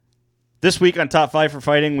This week on Top 5 for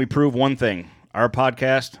Fighting, we prove one thing. Our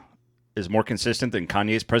podcast is more consistent than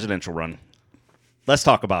Kanye's presidential run. Let's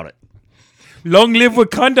talk about it. Long live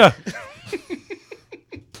Wakanda.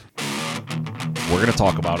 We're going to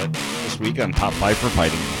talk about it this week on Top 5 for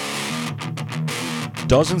Fighting.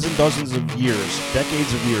 Dozens and dozens of years,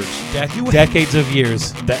 decades of years. Decades of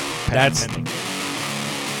years. That's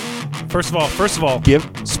First of all, give.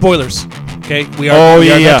 spoilers. Okay, we are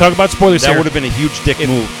going to talk about spoilers That here. would have been a huge dick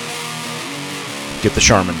move. Get the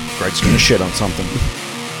Charmin. Greg's going to shit on something.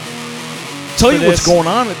 Tell you what's going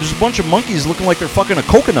on. There's a bunch of monkeys looking like they're fucking a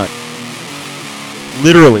coconut.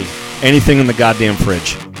 Literally anything in the goddamn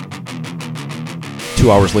fridge.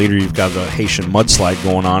 2 hours later, you've got a Haitian mudslide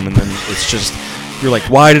going on, and then it's just, you're like,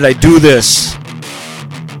 why did I do this?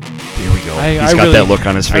 Here we go. He's got that look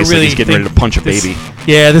on his face like he's getting ready to punch a baby.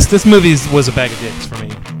 Yeah, this movie was a bag of dicks for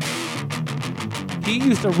me. He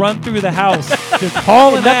used to run through the house just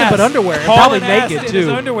hauling nothing ass, but underwear, and hauling probably ass naked, in too. his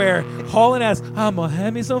underwear, hauling ass. I'm gonna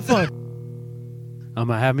have me some fun. I'm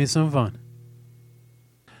going to have me some fun.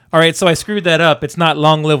 All right, so I screwed that up. It's not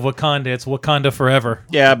Long Live Wakanda. It's Wakanda Forever.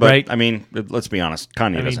 Yeah, but, right? I mean, let's be honest.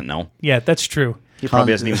 Kanye doesn't know. Yeah, that's true. He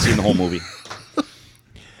probably hasn't even seen the whole movie.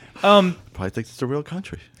 Probably thinks it's a real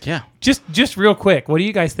country. Yeah. Just real quick, what do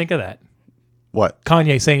you guys think of that? What?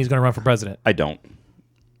 Kanye saying he's going to run for president. I don't.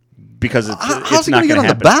 Because How's it's he not going to get on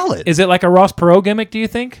happen. the ballot? Is it like a Ross Perot gimmick, do you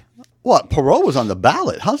think? What? Perot was on the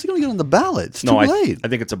ballot. How's he going to get on the ballot? It's too late. I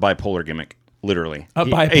think it's a bipolar gimmick, literally.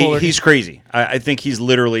 Bipolar. He's crazy. I think he's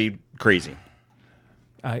literally crazy.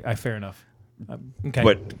 I fair enough. Okay.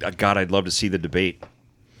 But, God, I'd love to see the debate.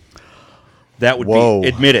 That would Whoa. be,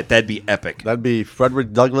 admit it, that'd be epic. That'd be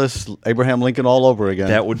Frederick Douglass, Abraham Lincoln all over again.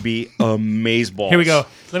 That would be amazeballs. Here we go.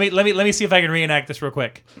 Let me see if I can reenact this real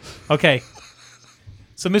quick. Okay.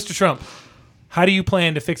 So, Mr. Trump, how do you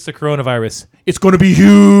plan to fix the coronavirus? It's going to be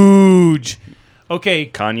huge. Okay.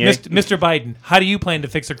 Kanye? Mr. Biden, how do you plan to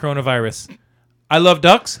fix the coronavirus? I love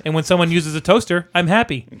ducks, and when someone uses a toaster, I'm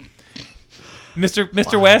happy.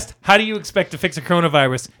 Mr. West, how do you expect to fix a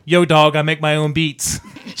coronavirus? Yo, dog, I make my own beats.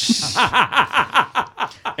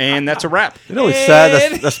 And that's a wrap. You know, it's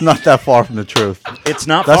sad. That's not that far from the truth. It's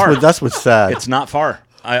not far. That's what's sad. It's not far.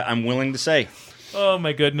 I'm willing to say. Oh,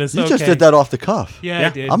 my goodness. You okay. just did that off the cuff. Yeah, I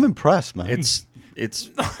did. I'm impressed, man.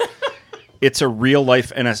 It's a real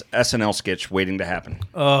life SNL sketch waiting to happen.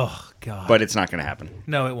 Oh, God. But it's not going to happen.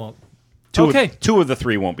 No, it won't. Two of the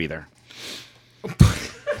three won't be there.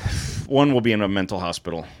 One will be in a mental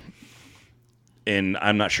hospital. And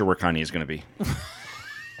I'm not sure where Kanye is going to be.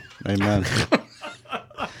 Amen.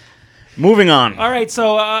 Moving on. All right,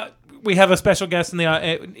 so we have a special guest in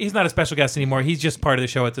the. He's not a special guest anymore. He's just part of the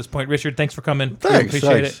show at this point. Richard, thanks for coming. Thanks. We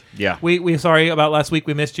appreciate it. Yeah. We're sorry about last week.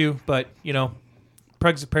 We missed you, but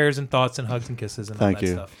prayers and thoughts and hugs and kisses and all Thank that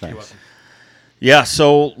you. stuff. Thanks. You're welcome. Yeah,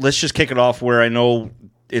 so let's just kick it off where I know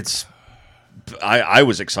it's. I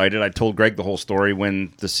was excited. I told Greg the whole story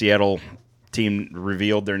when the Seattle team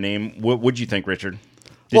revealed their name. What would you think, Richard?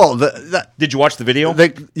 Did you watch the video?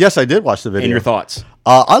 Yes, I did watch the video. And your thoughts?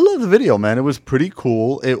 I love the video, man. It was pretty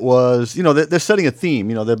cool. It was, they're setting a theme.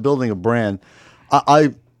 They're building a brand.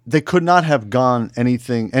 They could not have gone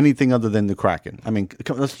anything other than the Kraken. I mean,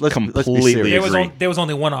 let's be Completely serious. agree. There was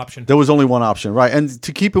only one option. There was only one option, right? And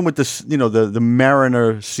to keep him with this, the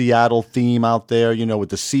Mariner Seattle theme out there, with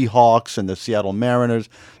the Seahawks and the Seattle Mariners,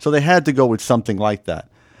 so they had to go with something like that.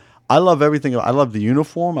 I love everything. I love the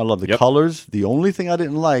uniform. I love the colors. The only thing I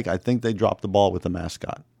didn't like, I think they dropped the ball with the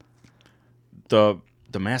mascot.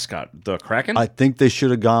 The mascot, the Kraken? I think they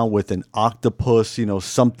should have gone with an octopus,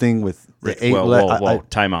 something with the eight. Whoa,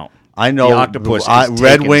 time out. I know. The octopus is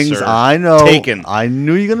Red taken, Wings, sir. I know. Taken. I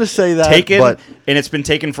knew you were going to say that. Taken, and it's been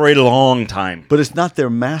taken for a long time. But it's not their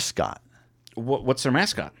mascot. What's their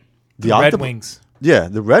mascot? The Red Wings. Yeah,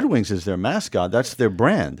 the Red Wings is their mascot. That's their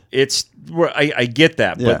brand. I get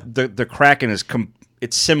that, Yeah. but the Kraken is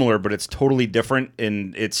it's similar, but it's totally different,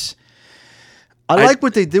 and it's. I like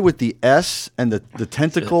what they did with the S and the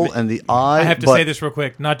tentacle and the eye. I have to say this real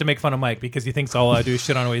quick, not to make fun of Mike, because he thinks all I do is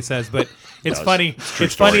shit on what he says, but it's funny.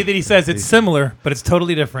 It's funny that he says it's similar, but it's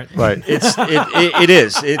totally different. Right. It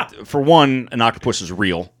is. For one, an octopus is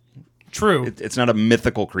real. True. It's not a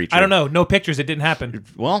mythical creature. I don't know. No pictures. It didn't happen.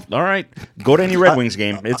 Well, all right. Go to any Red Wings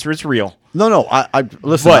game. It's real. No. I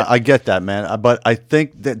listen. I get that, man. But I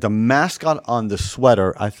think that the mascot on the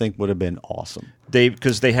sweater, I think, would have been awesome.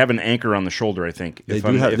 Because they have an anchor on the shoulder. I think They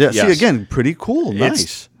do have. See, again, pretty cool. Nice.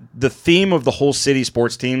 It's the theme of the whole city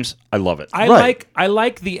sports teams. I love it. I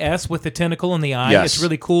like the S with the tentacle and the eye. Yes. It's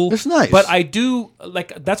really cool. It's nice. But I do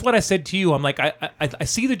that's what I said to you. I'm like I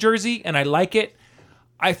see the jersey and I like it.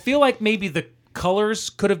 I feel like maybe colors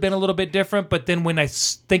could have been a little bit different, but then when I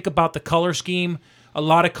think about the color scheme, a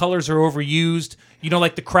lot of colors are overused. You know,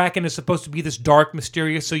 like the Kraken is supposed to be this dark,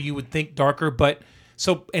 mysterious, so you would think darker, but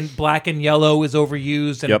and black and yellow is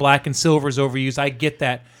overused, and black and silver is overused. I get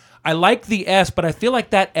that. I like the S, but I feel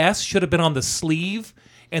like that S should have been on the sleeve,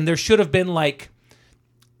 and there should have been like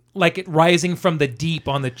it rising from the deep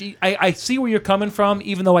on the G. I see where you're coming from,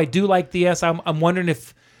 even though I do like the S. I'm wondering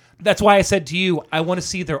if that's why I said to you, I want to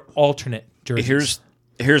see their alternate jerseys.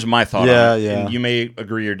 Here's my thought on it. Yeah. And you may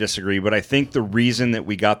agree or disagree, but I think the reason that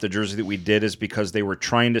we got the jersey that we did is because they were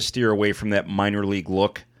trying to steer away from that minor league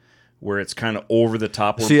look where it's kind of over the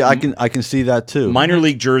top. See, I can see that too. Minor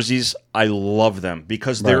league jerseys, I love them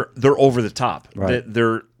because they're over the top. Right.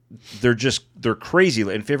 They're crazy.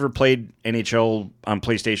 And if you ever played NHL on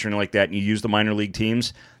PlayStation or like that and you use the minor league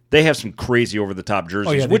teams, they have some crazy over the top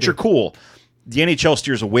jerseys, which are cool. The NHL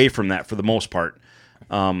steers away from that for the most part.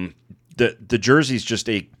 The jersey's just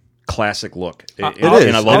a classic look. It is.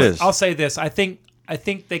 And I love it. I'll say this. I think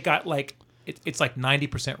they got it's like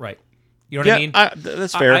 90% right. You know what I mean?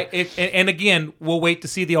 That's fair. And again, we'll wait to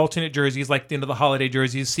see the alternate jerseys, like the end of the holiday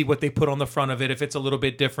jerseys, see what they put on the front of it, if it's a little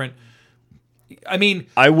bit different. I mean,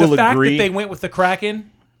 the fact that they went with the Kraken,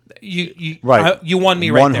 you won me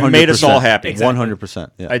right there. Made us all happy. Exactly.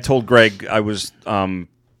 100%. Yeah. I told Greg I was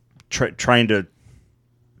trying to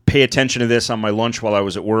pay attention to this on my lunch while I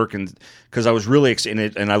was at work, and because I was really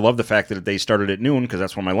excited, and I love the fact that they started at noon because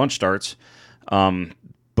that's when my lunch starts.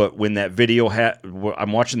 But when that video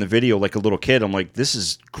I'm watching the video like a little kid. I'm like, this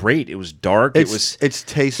is great. It was dark. It's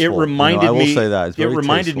tasteful. It reminded me. I will say that. It's very it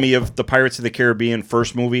reminded tasteful. me of the Pirates of the Caribbean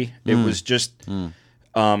first movie. It was just.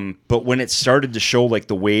 But when it started to show like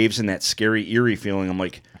the waves and that scary, eerie feeling, I'm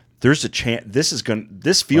like, there's a chance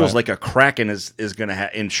this feels like a Kraken is gonna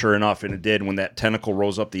and sure enough, and it did when that tentacle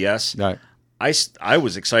rose up the S. Right. I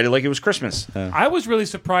was excited like it was Christmas. I was really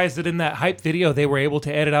surprised that in that hype video they were able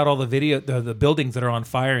to edit out all the buildings that are on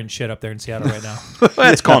fire and shit up there in Seattle right now.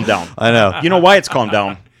 It's calmed down. I know. You know why it's calmed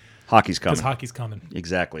down? Hockey's coming. Because hockey's coming.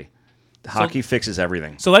 Exactly. Hockey fixes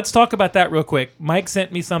everything. So let's talk about that real quick. Mike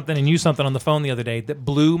sent me something and you something on the phone the other day that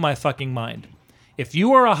blew my fucking mind. If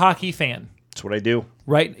you are a hockey fan, That's what I do.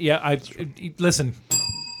 right? Yeah, listen.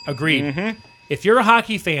 Agreed. If you're a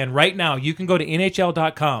hockey fan right now, you can go to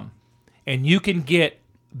NHL.com and you can get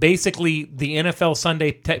basically the NFL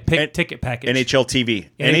Sunday ticket package. NHL TV.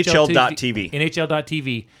 NHL.TV.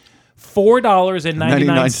 NHL.TV.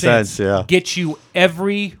 $4.99 yeah. gets you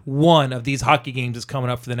every one of these hockey games that's coming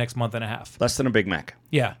up for the next month and a half. Less than a Big Mac.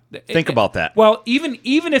 Yeah. Think about that. Well, even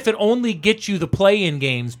if it only gets you the play-in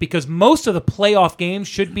games, because most of the playoff games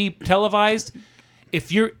should be televised.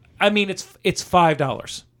 It's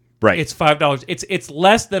 $5. Right. It's $5. It's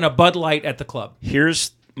less than a Bud Light at the club.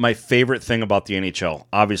 Here's my favorite thing about the NHL.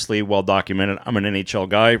 Obviously, well documented. I'm an NHL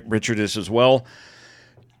guy. Richard is as well.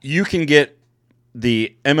 You can get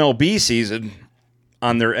the MLB season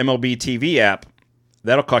on their MLB TV app.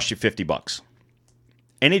 That'll cost you $50.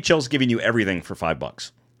 NHL's giving you everything for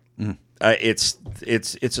 $5.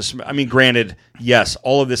 Granted, yes,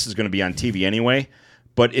 all of this is going to be on TV anyway.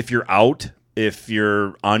 But if you're out, if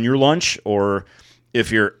you're on your lunch, or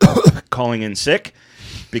if you're calling in sick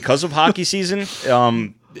because of hockey season,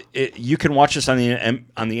 you can watch this on the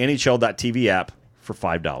NHL.TV app for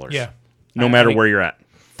 $5. Yeah, no matter where you're at,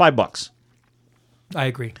 $5. I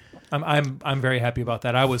agree. I'm very happy about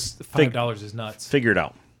that. $5 is nuts. Figure it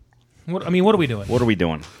out. What are we doing? What are we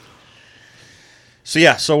doing?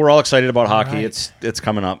 So we're all excited about hockey. Right. It's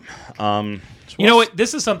coming up. You know what?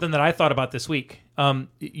 This is something that I thought about this week.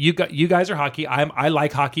 You guys are hockey. I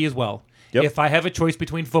like hockey as well. Yep. If I have a choice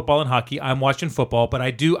between football and hockey, I'm watching football. But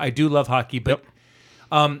I do love hockey. But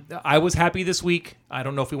I was happy this week. I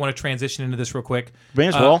don't know if we want to transition into this real quick. May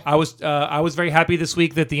as well. I was very happy this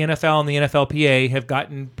week that the NFL and the NFLPA have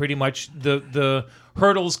gotten pretty much the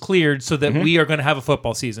hurdles cleared so that we are going to have a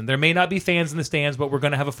football season. There may not be fans in the stands, but we're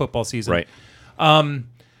going to have a football season. Right.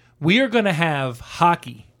 We are going to have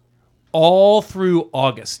hockey all through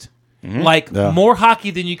August. More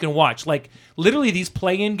hockey than you can watch. Like literally these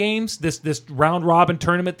play-in games, this round robin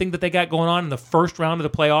tournament thing that they got going on in the first round of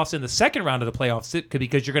the playoffs and the second round of the playoffs,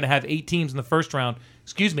 because you're going to have 8 teams in the first round.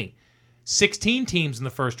 16 teams in the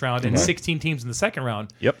first round and 16 teams in the second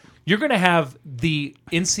round. Yep. You're going to have the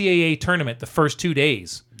NCAA tournament the first 2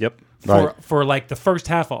 days. Yep. For like the first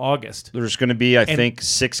half of August. There's going to be, I think,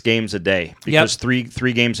 6 games a day because three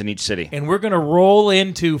games in each city. And we're going to roll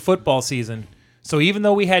into football season. So even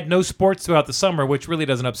though we had no sports throughout the summer, which really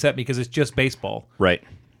doesn't upset me because it's just baseball. Right.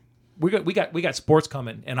 We got sports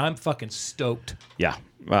coming, and I'm fucking stoked. Yeah.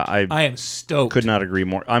 I am stoked. Could not agree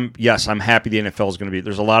more. I'm happy the NFL is going to be.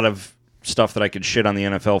 There's a lot of stuff that I could shit on the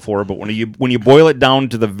NFL for, but when you boil it down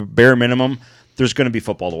to the bare minimum, there's going to be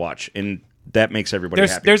football to watch, and that makes everybody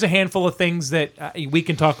happy. There's a handful of things that we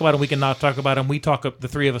can talk about and we can not talk about, and the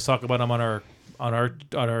three of us talk about them on our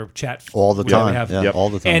chat all the time. Yep. All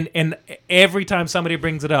the time. And every time somebody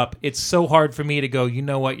brings it up, it's so hard for me to go, you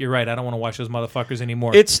know what, you're right. I don't want to watch those motherfuckers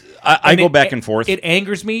anymore. I go back and forth. It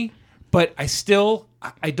angers me, but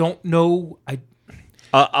I don't know.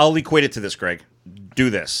 I'll equate it to this, Greg. Do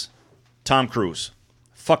this. Tom Cruise.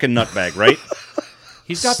 Fucking nutbag, right?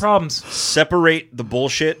 He's got problems. Separate the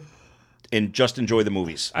bullshit and just enjoy the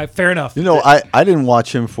movies. Fair enough. I didn't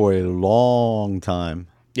watch him for a long time.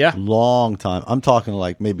 Yeah. Long time. I'm talking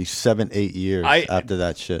like maybe 7-8 years after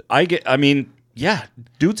that shit. Yeah,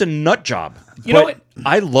 dude's a nut job. You know what?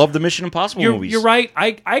 I love the Mission Impossible movies. You're right.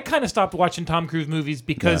 I kind of stopped watching Tom Cruise movies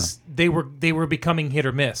because they were becoming hit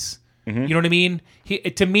or miss. Mm-hmm. You know what I mean?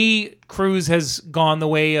 To me, Cruise has gone the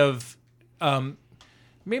way of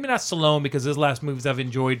maybe not Stallone because his last movies I've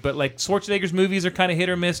enjoyed, but like Schwarzenegger's movies are kind of hit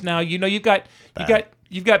or miss now. You've got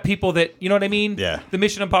people that, you know what I mean? Yeah. The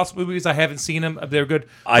Mission Impossible movies, I haven't seen them. They're good.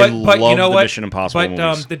 I love the Mission Impossible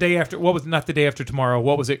movies. The day after, not the day after tomorrow?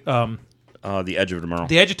 What was it? The Edge of Tomorrow.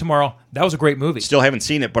 The Edge of Tomorrow. That was a great movie. Still haven't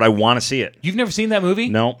seen it, but I want to see it. You've never seen that movie?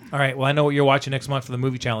 No. All right. Well, I know what you're watching next month for the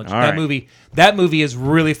movie challenge. All right. That movie is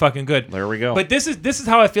really fucking good. There we go. But this is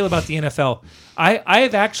how I feel about the NFL. I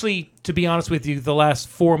have actually, to be honest with you, the last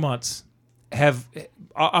 4 months have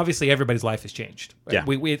obviously everybody's life has changed. Yeah.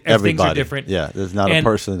 Things are different. Yeah. There's not a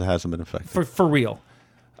person that hasn't been affected. For real.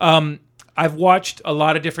 I've watched a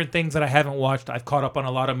lot of different things that I haven't watched. I've caught up on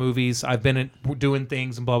a lot of movies. I've been doing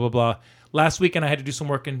things and blah, blah, blah. Last weekend, I had to do some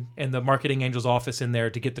work in the marketing angel's office in there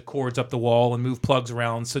to get the cords up the wall and move plugs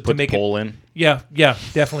around. So Put to make the pole in. Yeah,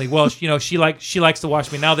 definitely. Well, she likes to watch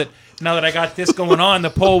me now that I got this going on. The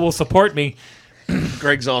pole will support me.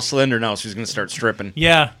 Greg's all slender now, so he's going to start stripping.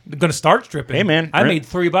 Yeah, I'm going to start stripping. Hey, man. I made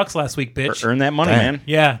 $3 last week, bitch. Earn that money, man.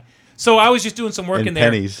 Yeah. So I was just doing some work in there.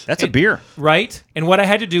 Pennies. That's a beer. Right? And what I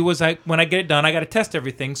had to do was when I get it done, I got to test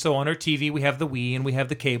everything. So on our TV, we have the Wii and we have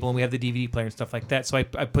the cable and we have the DVD player and stuff like that. So I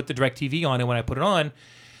put the DirecTV on, and when I put it on,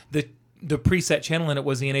 the preset channel in it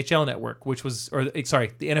was the NHL network, the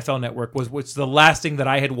NFL network was the last thing that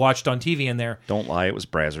I had watched on TV in there. Don't lie, it was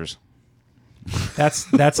Brazzers.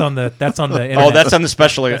 That's on the internet. Oh, that's on the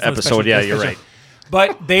special That's on the episode. special- You're right.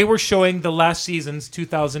 But they were showing the last season's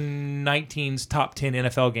 2019's top 10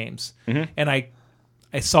 NFL games. Mm-hmm. And I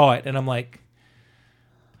saw it and I'm like,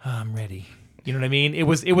 I'm ready. You know what I mean? It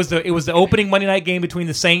was the opening Monday night game between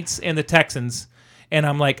the Saints and the Texans, and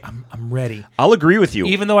I'm like, I'm ready. I'll agree with you.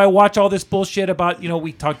 Even though I watch all this bullshit about,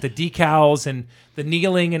 we talk the decals and the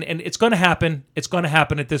kneeling and it's going to happen. It's going to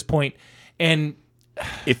happen at this point. And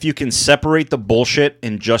if you can separate the bullshit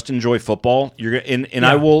and just enjoy football,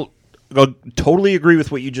 I will totally agree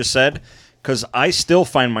with what you just said, because I still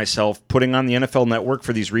find myself putting on the NFL Network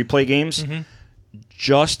for these replay games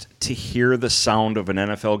just to hear the sound of an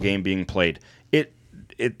NFL game being played.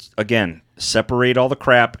 It again, separate all the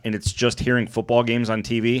crap, and it's just hearing football games on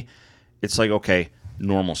TV. It's like, okay,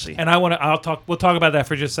 normalcy. And we'll talk about that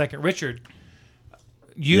for just a second. Richard,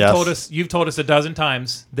 you've told us a dozen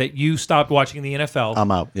times that you stopped watching the NFL.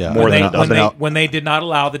 I'm out. Yeah, when they did not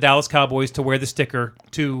allow the Dallas Cowboys to wear the sticker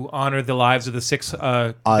to honor the lives of the 6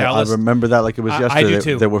 Dallas. I remember that like it was yesterday. I do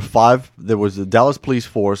too. There were 5. There was the Dallas police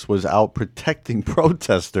force was out protecting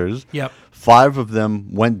protesters. Yep. 5 of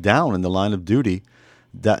them went down in the line of duty.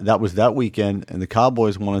 That was that weekend, and the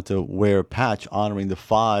Cowboys wanted to wear a patch honoring the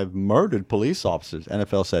 5 murdered police officers.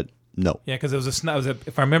 NFL said no. Yeah, because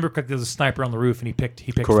if I remember correctly, there was a sniper on the roof, and he picked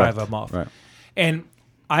Correct. 5 of them off. Right. And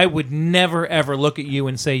I would never ever look at you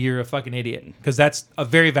and say you're a fucking idiot, because that's a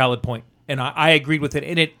very valid point, and I agreed with it,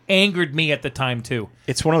 and it angered me at the time too.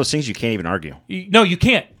 It's one of those things you can't even argue. No, you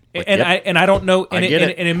can't. I don't know, and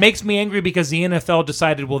it makes me angry because the NFL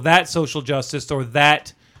decided, well, that social justice or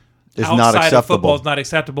that is outside not acceptable. Of football is not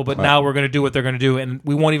acceptable, but now we're going to do what they're going to do, and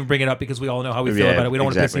we won't even bring it up because we all know how we feel about it. We don't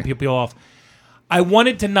want to piss people off. I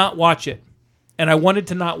wanted to not watch it, and I wanted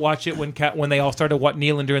to not watch it when they all started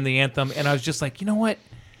kneeling during the anthem, and I was just like, you know what?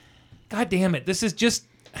 God damn it! This is just.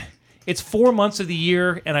 It's 4 months of the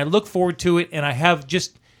year, and I look forward to it, and I have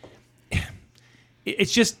just.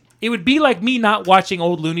 It's just. It would be like me not watching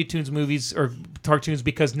old Looney Tunes movies or cartoons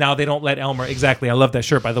because now they don't let Elmer. Exactly. I love that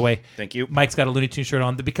shirt, by the way. Thank you. Mike's got a Looney Tunes shirt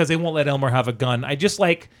on because they won't let Elmer have a gun. I just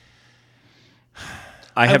like.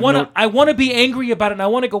 I want to be angry about it, and I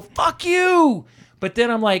want to go fuck you, but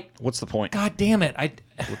then I'm like, what's the point? God damn it!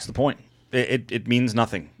 What's the point? It means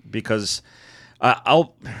nothing because God,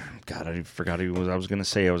 God, I forgot what I was going to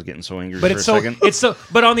say. I was getting so angry But for a second.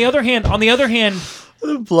 But on the other hand,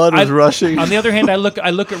 The blood is rushing. On the other hand, I look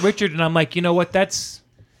at Richard and I'm like, you know what? That's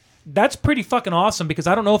pretty fucking awesome because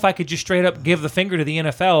I don't know if I could just straight up give the finger to the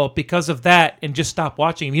NFL because of that and just stop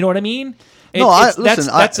watching him. You know what I mean? We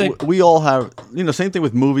all have, same thing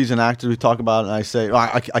with movies and actors we talk about, and I say,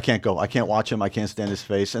 I can't go. I can't watch him. I can't stand his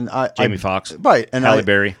face. And Jamie Foxx. Right. And Halle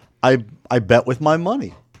Berry. I bet with my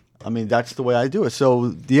money. I mean, that's the way I do it. So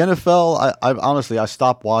the NFL, I honestly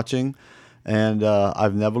stopped watching, and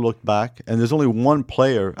I've never looked back. And there's only one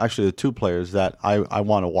player, actually the two players that I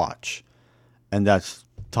want to watch, and that's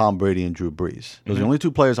Tom Brady and Drew Brees. Those are the only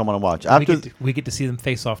two players I want to watch. We get to see them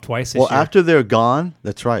face off twice this year. After they're gone,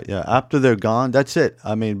 that's right. Yeah, after they're gone, that's it.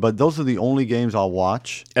 I mean, but those are the only games I'll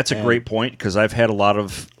watch. That's a great point because I've had a lot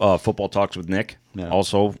of football talks with Nick,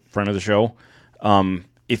 also friend of the show.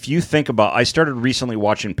 If you think about, I started recently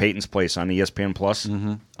watching Peyton's Place on ESPN Plus,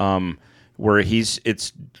 where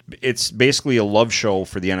it's basically a love show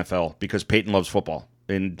for the NFL because Peyton loves football,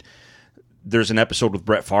 and there's an episode with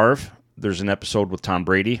Brett Favre. There's an episode with Tom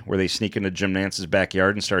Brady where they sneak into Jim Nance's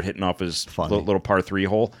backyard and start hitting off his little par 3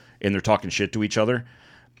 hole, and they're talking shit to each other.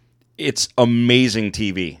 It's amazing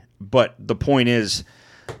TV. But the point is,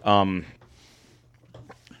 forgot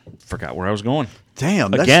where I was going.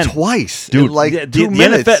 Damn, Again, that's twice, dude. In like the 2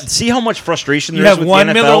 minutes. NFL, see how much frustration You there is have with one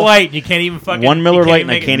the NFL? Miller Lite and you can't even fucking... One Miller Lite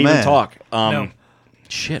and I make it. can't even Man. talk. No.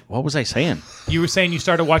 Shit, what was I saying? You were saying you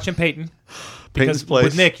started watching Peyton. Peyton's Because Place.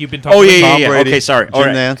 with Nick, you've been talking Oh, about yeah. Tom Brady, Okay, sorry. Jim All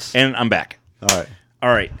right. Nance. And I'm back. All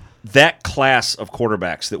right. That class of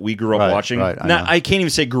quarterbacks that we grew up watching, right, I now, know. I can't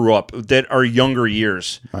even say grew up, that are younger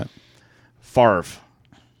years. Right. Favre,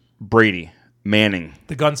 Brady, Manning,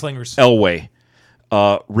 the Gunslingers. Elway,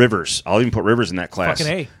 Rivers. I'll even put Rivers in that class.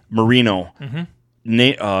 Fucking A. Marino,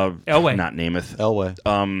 Elway. not Namath.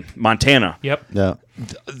 Elway. Montana. Yep. Yeah.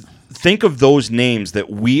 Think of those names that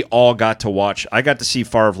we all got to watch. I got to see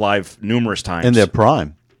Favre live numerous times. In their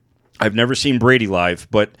prime. I've never seen Brady live,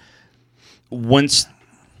 but once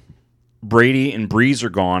Brady and Brees are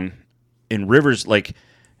gone and Rivers, like,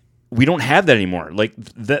 we don't have that anymore. Like,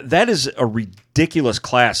 that is a ridiculous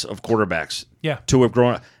class of quarterbacks to have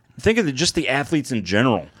grown up. Think of just the athletes in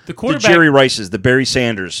general. The Jerry Rices, the Barry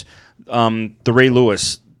Sanders, the Ray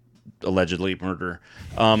Lewis, allegedly murderer.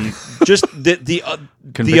 Just the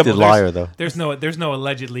Convicted liar, though. There's no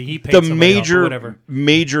allegedly. He paid the somebody off or whatever.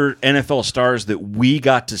 major NFL stars that we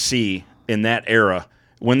got to see in that era.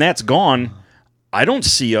 When that's gone, I don't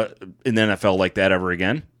see an NFL like that ever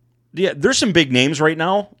again. Yeah, there's some big names right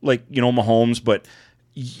now, like Mahomes, but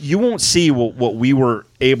you won't see what we were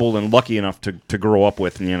able and lucky enough to grow up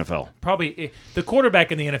with in the NFL. Probably the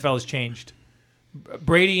quarterback in the NFL has changed.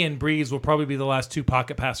 Brady and Brees will probably be the last two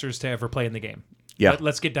pocket passers to ever play in the game. Yeah.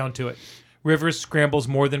 Let's get down to it. Rivers scrambles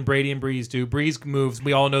more than Brady and Brees do. Brees moves.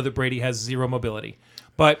 We all know that Brady has zero mobility.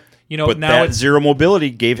 But now that it's zero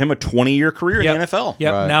mobility gave him a 20-year career in the NFL.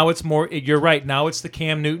 Yep. Right. Now it's more. You're right. Now it's the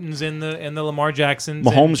Cam Newtons and the Lamar Jacksons.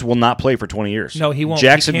 Mahomes will not play for 20 years. No, he won't.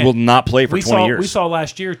 Jackson He can't. will not play for 20 years. We saw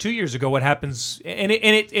last year, 2 years ago, what happens, and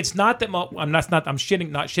it's not that I'm not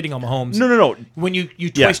shitting on Mahomes. No. When you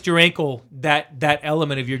twist your ankle, that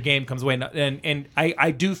element of your game comes away, and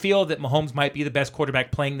I do feel that Mahomes might be the best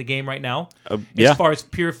quarterback playing the game right now. As far as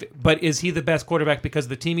pure, but is he the best quarterback because of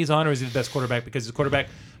the team he's on, or is he the best quarterback because he's a quarterback?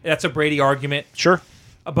 That's a Brady argument. Sure.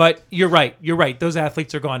 But you're right. Those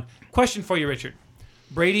athletes are gone. Question for you, Richard.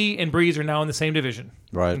 Brady and Brees are now in the same division.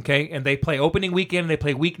 Right. Okay, and they play opening weekend and they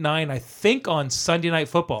play week 9, I think, on Sunday Night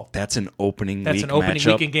Football. That's an opening That's week an opening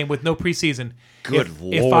matchup. weekend game with no preseason. Good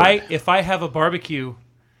Lord. If I have a barbecue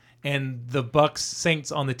and the Bucks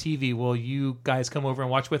Saints on the TV, will you guys come over and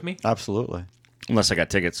watch with me? Absolutely. Unless I got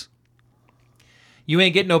tickets. You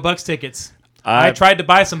ain't getting no Bucks tickets. I tried to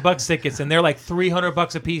buy some Bucks tickets and they're like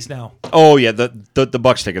 $300 a piece now. Oh yeah, the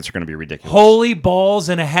Bucks tickets are going to be ridiculous. Holy balls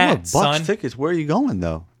in a hat, Bucks son. tickets. Where are you going,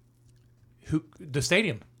 though? The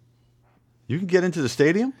stadium. You can get into the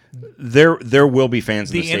stadium? There will be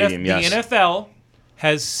fans in the stadium. Yes. The NFL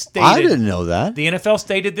has stated. I didn't know that. The NFL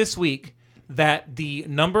stated this week that the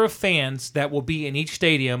number of fans that will be in each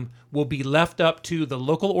stadium will be left up to the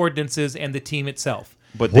local ordinances and the team itself.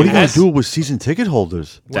 But What are you going As- to do with season ticket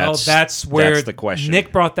holders? Well, that's where that's the question.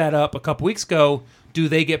 Nick brought that up a couple weeks ago. Do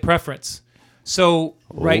they get preference? So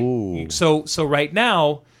right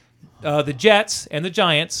now, the Jets and the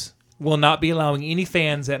Giants will not be allowing any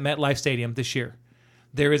fans at MetLife Stadium this year.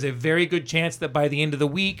 There is a very good chance that by the end of the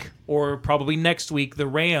week, or probably next week, the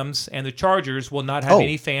Rams and the Chargers will not have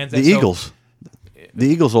any fans. The Eagles. The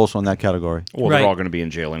Eagles also in that category. Well, Right. they're all going to be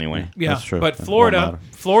in jail anyway. Yeah, That's true. but It won't matter.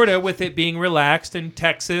 Florida, with it being relaxed, and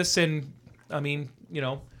Texas, and I mean,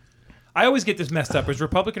 I always get this messed up. Is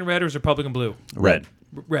Republican red or is Republican blue? Red.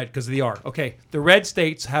 Red, because of the R. Okay. The red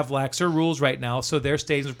states have laxer rules right now, so their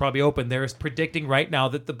stadiums are probably open. They're predicting right now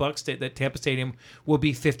that that Tampa Stadium will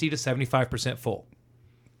be 50 to 75% full.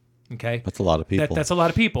 Okay. That's a lot of people. That's a lot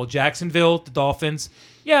of people. Jacksonville, the Dolphins.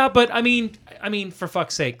 Yeah, but I mean, for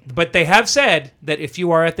fuck's sake. But they have said that if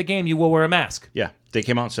you are at the game, you will wear a mask. Yeah. They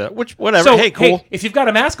came out and said, which, whatever. So, hey, cool. if you've got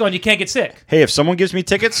a mask on, you can't get sick. Hey, if someone gives me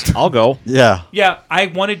tickets, I'll go. Yeah. Yeah, I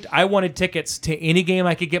wanted tickets to any game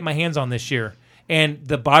I could get my hands on this year, and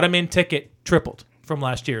the bottom end ticket tripled from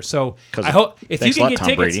last year. So I hope if you can get Tom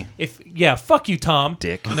tickets, Brady. fuck you, Tom.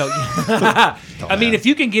 Dick. No, I mean if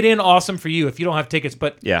you can get in, awesome for you. If you don't have tickets,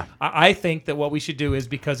 but Yeah. I think that what we should do is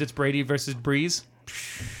because it's Brady versus Breeze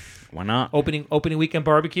Why not? opening weekend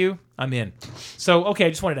barbecue. I'm in. So okay, I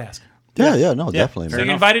just wanted to ask. Yeah, no, definitely. So Man.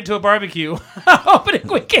 you're invited to a barbecue opening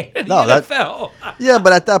weekend in the NFL. Yeah,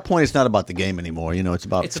 but at that point, it's not about the game anymore. You know, it's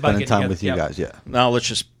about It's about spending getting time together, with you yep. guys. Yeah. Now let's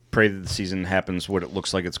just pray that the season happens what it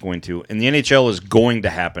looks like it's going to, and the NHL is going to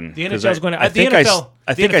happen. The 'Cause NHL is going to. I think I the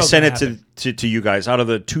think I NFL 's sent gonna it to you guys. Out of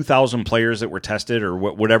the 2,000 players that were tested, or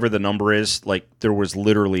whatever the number is, like there was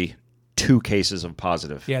literally 2 cases of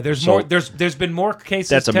positive. Yeah, there's So, more. There's been more cases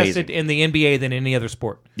That's tested amazing. in the NBA than any other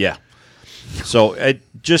sport. Yeah. So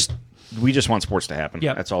we just want sports to happen.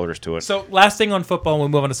 Yeah. That's all there is to it. So last thing on football, and we'll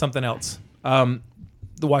move on to something else. The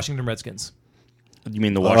Washington Redskins. You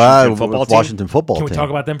mean the Washington football with team? Washington football Can we team. talk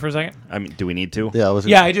about them for a second? I mean, do we need to? Yeah,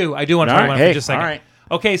 Yeah, I do. I do want to All talk right, about it hey, for just a second. all right.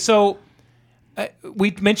 Okay, so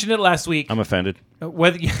we mentioned it last week. I'm offended.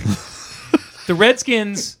 Whether the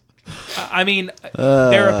Redskins. I mean,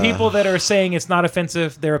 there are people that are saying it's not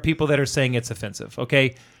offensive. There are people that are saying it's offensive.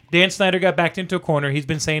 Okay, Dan Snyder got backed into a corner. He's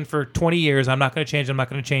been saying for 20 years, "I'm not going to change. I'm not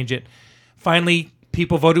going to change it." Finally,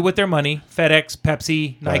 people voted with their money. FedEx,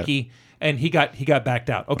 Pepsi, Nike, and he got backed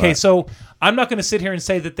out. Okay, so I'm not going to sit here and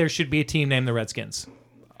say that there should be a team named the Redskins.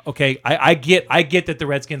 Okay, I get that the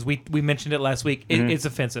Redskins. We mentioned it last week. It's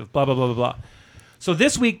offensive. Blah blah blah blah blah. So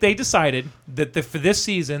this week they decided that for this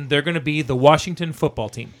season they're going to be the Washington football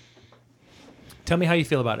team. Tell me how you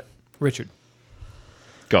feel about it, Richard.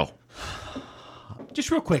 Go. Just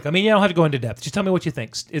real quick. I mean, you don't have to go into depth. Just tell me what you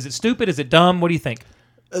think. Is it stupid? Is it dumb? What do you think?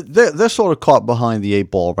 They're sort of caught behind the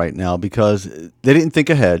 8 ball right now because they didn't think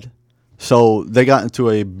ahead. So they got into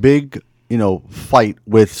a big, fight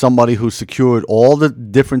with somebody who secured all the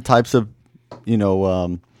different types of, what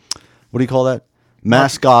do you call that?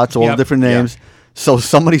 Mascots, all Yep. the different names. Yeah. So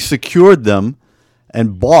somebody secured them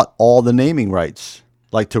and bought all the naming rights,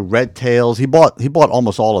 like to Red Tails. He bought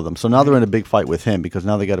almost all of them. So now they're in a big fight with him because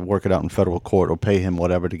now they got to work it out in federal court or pay him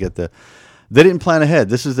whatever to get the. They didn't plan ahead.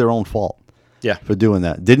 This is their own fault. Yeah. For doing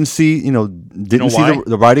that. Didn't see, see why?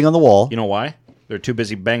 the writing on the wall. You know why? They're too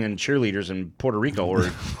busy banging cheerleaders in Puerto Rico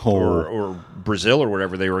or Brazil or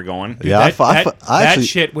wherever they were going. Yeah, That I actually,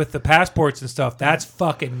 shit with the passports and stuff, that's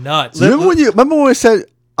fucking nuts. remember when I said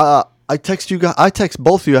I text you guys. I text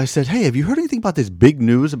both of you. I said, "Hey, have you heard anything about this big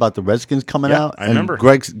news about the Redskins coming Yeah, out?" I remember.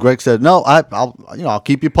 Greg said, "No, I'll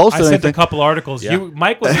keep you posted." I on sent a anything." couple articles. Yeah.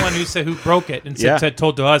 Mike was the one who broke it and Yeah.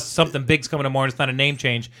 told to us something big's coming tomorrow. It's not a name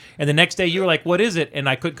change. And the next day you were like, "What is it?" And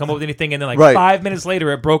I couldn't come up with anything. And then Right. 5 minutes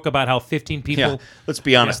later, it broke about how 15 people. Yeah. Let's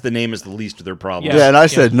be honest. The name is the least of their problems. Yeah, and I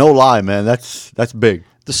said, "No lie, man. That's big."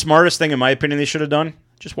 The smartest thing, in my opinion, they should have done,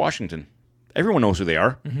 just Washington. Everyone knows who they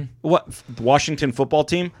are. Mm-hmm. What? The Washington football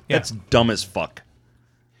team? Yeah. That's dumb as fuck.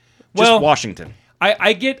 Just Well, Washington.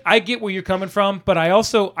 I get where you're coming from, but I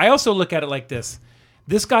also look at it like this.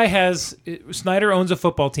 This guy Snyder owns a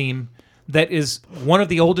football team that is one of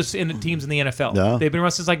the oldest teams in the NFL. Yeah. They've been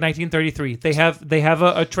around since like 1933. They have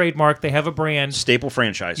a trademark. They have a brand. Staple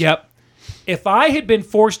franchise. Yep. If I had been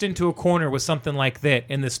forced into a corner with something like that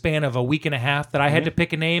in the span of a week and a half that I had to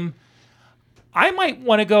pick a name, I might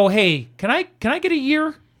want to go, "Hey, can I get a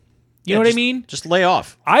year?" You know what I mean? Just lay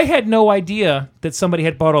off. I had no idea that somebody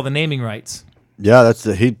had bought all the naming rights. Yeah, that's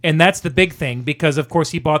the And that's the big thing because, of course,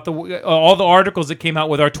 he bought all the articles that came out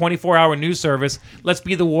with our 24-hour news service. Let's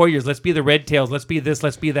be the Warriors. Let's be the Red Tails. Let's be this.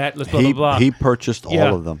 Let's be that. Let's blah, blah, blah. He purchased Yeah.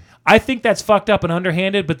 all of them. I think that's fucked up and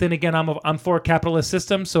underhanded. But then again, I'm for a capitalist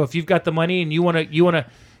system. So if you've got the money and you want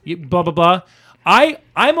to blah blah blah,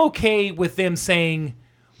 I'm okay with them saying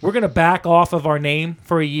we're going to back off of our name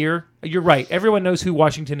for a year. You're right. Everyone knows who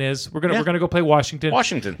Washington is. We're gonna go play Washington.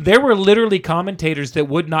 Washington. There were literally commentators that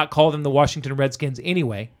would not call them the Washington Redskins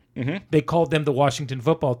anyway. Mm-hmm. They called them the Washington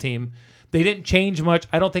football team. They didn't change much.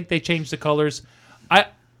 I don't think they changed the colors.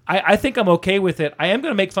 I think I'm okay with it. I am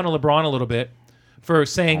going to make fun of LeBron a little bit, for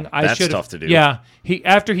saying I that's should. tough to do. Yeah,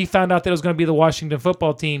 after he found out that it was going to be the Washington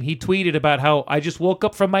football team, he tweeted about how I just woke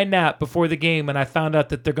up from my nap before the game and I found out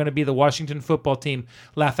that they're going to be the Washington football team.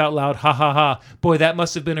 Laugh out loud, ha ha ha! Boy, that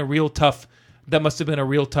must have been a real tough. That must have been a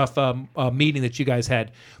real tough meeting that you guys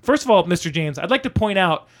had. First of all, Mr. James, I'd like to point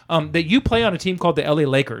out that you play on a team called the LA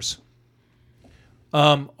Lakers.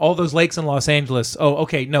 All those lakes in Los Angeles. Oh,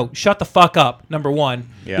 okay. No, shut the fuck up, number one.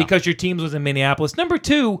 Yeah. Because your team was in Minneapolis. Number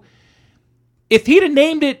two, if he'd have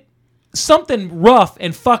named it something rough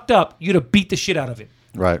and fucked up, you'd have beat the shit out of it.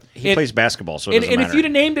 Right. He plays basketball, so it doesn't And matter. if you'd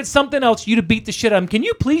have named it something else, you'd have beat the shit out of him. Can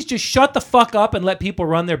you please just shut the fuck up and let people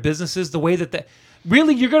run their businesses the way that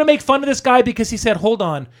Really, you're going to make fun of this guy because he said, hold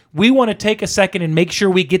on, we want to take a second and make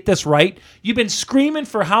sure we get this right. You've been screaming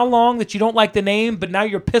for how long that you don't like the name, but now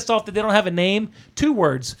you're pissed off that they don't have a name? 2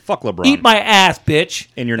 words. Fuck LeBron. Eat my ass, bitch.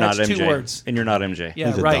 And you're That's not MJ. 2 words. And you're not MJ. Yeah,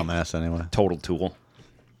 He's a right. dumbass anyway. Total tool.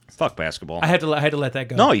 Fuck basketball. I had to let that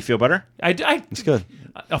go. No, you feel better? It's good.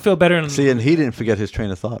 I'll feel better. See, and he didn't forget his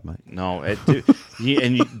train of thought, mate. No,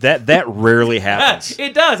 that rarely happens.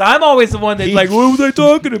 It does. I'm always the one that's like, what was I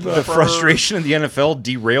talking about? The frustration in the NFL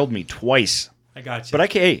derailed me twice. I got you.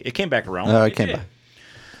 But it came back around. I came did. back.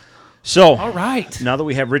 So, All right. now that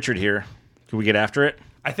we have Richard here, can we get after it?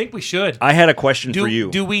 I think we should. I had a question for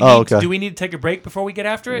you. Do we Oh, need okay. do we need to take a break before we get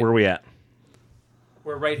after it? Where are we at?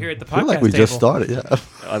 We're right here at the podcast I feel like we table. just started, yeah.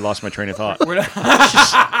 I lost my train of thought. We're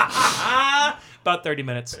about 30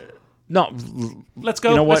 minutes. No, Let's go.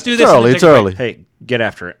 You know what? Let's do It's this. and early, then it's take a early. break. hey, get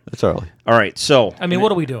after it. It's early. All right, so. I mean,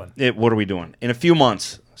 what are we doing? What are we doing? In a few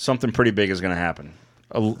months, something pretty big is going to happen,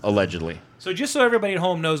 allegedly. So just so everybody at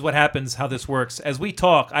home knows what happens, how this works, as we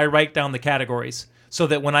talk, I write down the categories so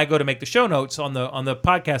that when I go to make the show notes on the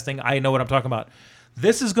podcasting, I know what I'm talking about.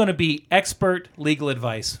 This is going to be expert legal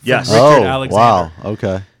advice from Yes. Richard Oh, Alexander. wow.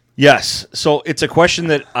 Okay. Yes. So it's a question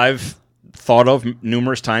that I've thought of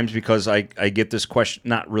numerous times because I get this question,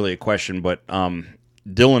 not really a question, but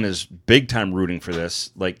Dylan is big time rooting for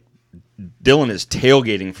this. Like, Dylan is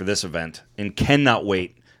tailgating for this event and cannot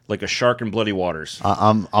wait like a shark in bloody waters.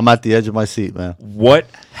 I'm at the edge of my seat, man. What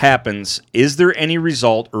happens? Is there any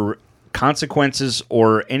result or consequences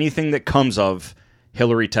or anything that comes of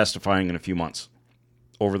Hillary testifying in a few months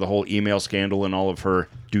over the whole email scandal and all of her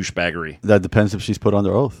douchebaggery? That depends if she's put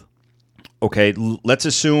under oath. Okay, let's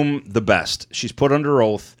assume the best. She's put under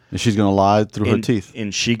oath. And she's going to lie through her teeth.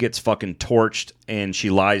 And she gets fucking torched and she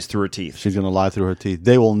lies through her teeth. She's going to lie through her teeth.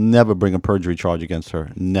 They will never bring a perjury charge against her.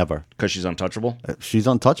 Never. Because she's untouchable? She's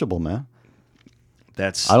untouchable, man.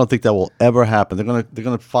 That's I don't think that will ever happen. They're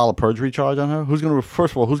gonna file a perjury charge on her.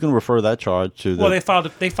 First of all, who's gonna refer that charge to? Well, they filed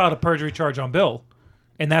a perjury charge on Bill,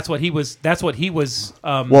 and that's what he was. That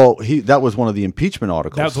was one of the impeachment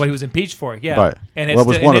articles. was what he was impeached for. Yeah, Right. And Well, that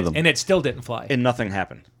was one of them. and it still didn't fly. and nothing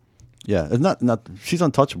happened. Yeah, it's not. She's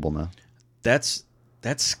untouchable, man. That's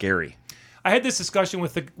scary. I had this discussion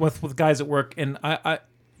with guys at work, and I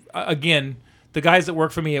again, the guys that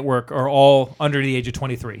work for me at work are all under the age of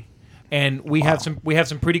 23, and we have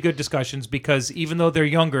some pretty good discussions because even though they're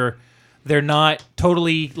younger, they're not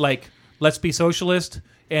totally like let's be socialist,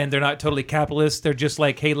 and they're not totally capitalist. They're just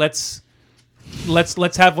like, hey, let's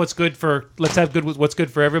have what's good for what's good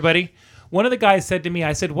for everybody. One of the guys said to me,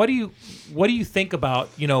 I said, what do you think about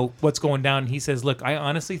what's going down? And he says, look, I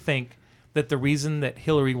honestly think that the reason that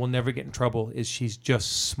Hillary will never get in trouble is she's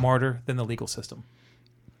just smarter than the legal system.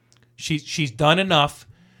 She's done enough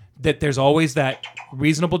that there's always that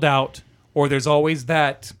reasonable doubt, or there's always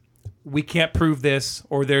that we can't prove this,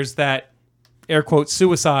 or there's that air quote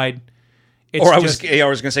suicide. I was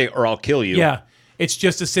going to say, or I'll kill you. Yeah, it's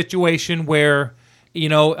just a situation where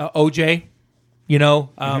OJ,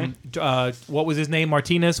 what was his name,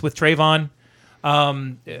 Martinez with Trayvon.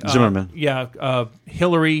 Zimmerman.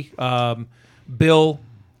 Hillary, Bill,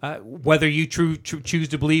 whether you choose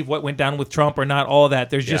to believe what went down with Trump or not, all of that.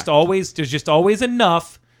 There's just always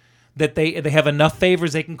enough that they have enough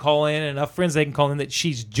favors they can call in, enough friends they can call in that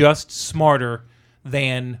she's just smarter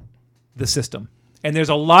than the system. And there's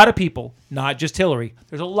a lot of people, not just Hillary.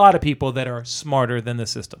 There's a lot of people that are smarter than the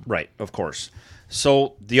system. Right, of course.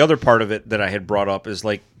 So the other part of it that I had brought up is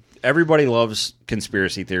like everybody loves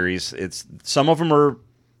conspiracy theories. It's some of them are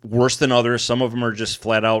worse than others. Some of them are just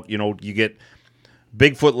flat out, you get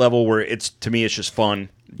Bigfoot level where it's just fun.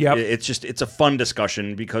 Yep. It's a fun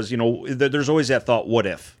discussion because, there's always that thought, what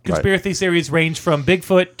if? Conspiracy theories range from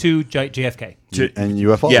Bigfoot to JFK. and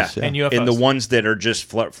UFOs. Yeah, And UFOs. and the ones that are just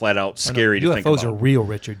flat out scary to think about. UFOs are real,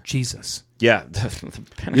 Richard. Jesus. Yeah.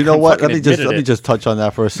 You know what? Fucking Let me admitted it. just touch on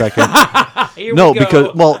that for a second. Here No, we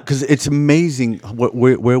go. because it's amazing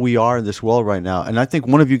where we are in this world right now, and I think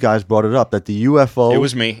one of you guys brought it up that the UFO. It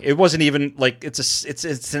was me. It wasn't even like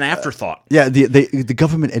it's an afterthought. Yeah, the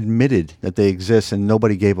government admitted that they exist, and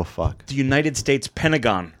nobody gave a fuck. The United States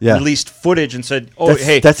Pentagon Yeah. released footage and said, "Oh, That's,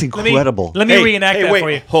 hey, that's Let me- incredible. Let me hey, reenact hey, that wait, for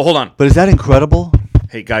you. Hold on. But is that incredible?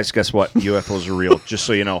 Hey guys, guess what? UFOs are real. Just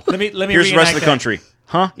so you know. Let me Here's the rest of reenact the that. country.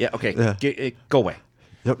 Huh? Yeah. Okay. Yeah. Go away.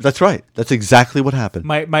 Yep, that's right. That's exactly what happened.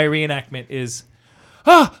 My reenactment is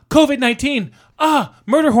COVID-19,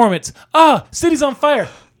 murder hornets, cities on fire,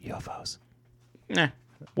 UFOs. Nah.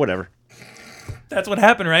 Whatever. That's what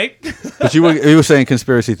happened, right? But you were saying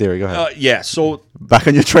conspiracy theory. Go ahead. Yeah. So Back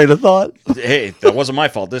on your train of thought. hey, that wasn't my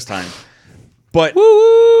fault this time. But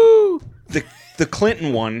Woo! the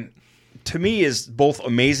Clinton one, to me, is both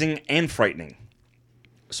amazing and frightening.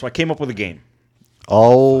 So I came up with a game.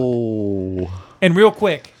 Oh, And real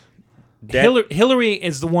quick, That- Hillary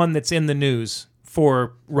is the one that's in the news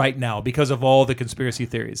for right now because of all the conspiracy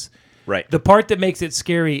theories. Right. The part that makes it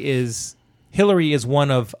scary is Hillary is one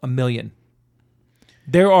of a million.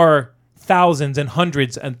 There are thousands and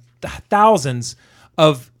hundreds and thousands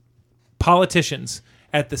of politicians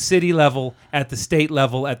at the city level, at the state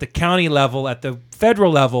level, at the county level, at the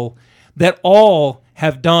federal level that all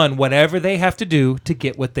have done whatever they have to do to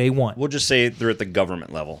get what they want. We'll just say they're at the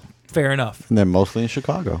government level. Fair enough. and they're mostly in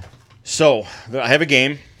Chicago. So I have a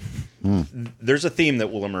game. There's a theme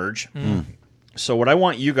that will emerge. So what I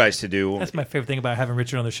want you guys to do, That's my favorite thing about having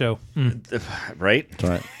Richard on the show. right? That's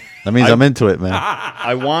right. That means I'm into it, man.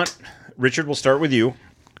 I want Richard. We'll start with you.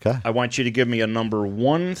 Okay. I want you to give me a number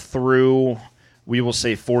 1 through, we will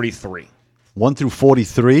say 43. 1 through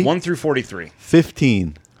 43. 1 through 43.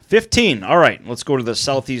 15. 15. All right. Let's go to the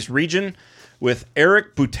Southeast region with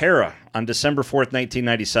Eric Butera on December 4th,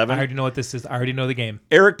 1997. I already know what this is. I already know the game.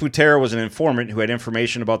 Eric Butera was an informant who had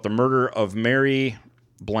information about the murder of Mary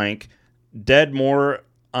Blank. More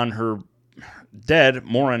on her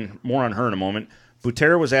in a moment.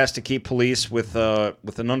 Butera was asked to keep police with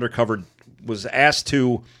an undercover. Was asked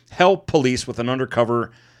to help police with an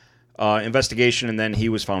undercover investigation, and then he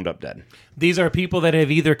was found up dead. These are people that have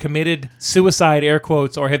either committed suicide, air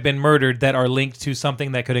quotes, or have been murdered that are linked to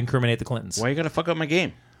something that could incriminate the Clintons. Why you gotta fuck up my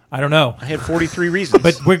game? I don't know. I had 43 reasons.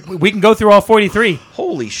 But we can go through all 43.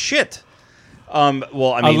 Holy shit.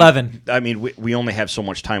 Well, I mean, 11. I mean, we only have so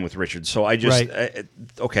much time with Richard, so I just Right.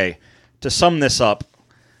 Okay. To sum this up,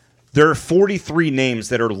 there are 43 names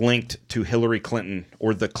that are linked to Hillary Clinton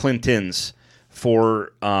or the Clintons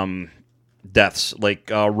for deaths, like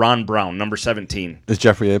Ron Brown, number 17. Is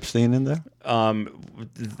Jeffrey Epstein in there?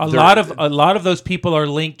 A lot of those people are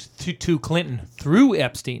linked to Clinton through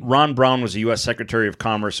Epstein. Ron Brown was a U.S. Secretary of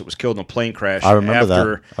Commerce that was killed in a plane crash. I remember that.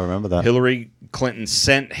 after I remember that. Hillary Clinton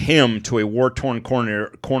sent him to a war-torn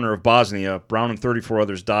corner of Bosnia. Brown and 34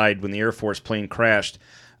 others died when the Air Force plane crashed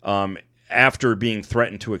after being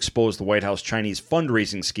threatened to expose the White House Chinese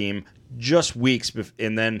fundraising scheme just weeks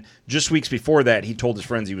before that, he told his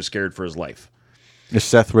friends he was scared for his life. Is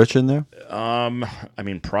Seth Rich in there? I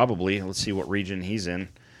mean, probably. Let's see what region he's in.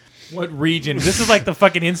 What region? This is like the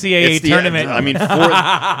fucking NCAA tournament. I mean,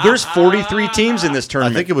 there's 43 teams in this I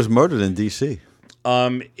tournament. think it was murdered in D.C.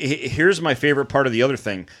 Here's my favorite part of the other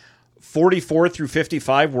thing. 44 through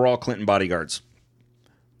 55 were all Clinton bodyguards.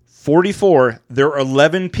 44, there are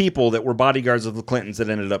 11 people that were bodyguards of the Clintons that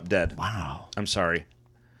ended up dead. Wow. I'm sorry.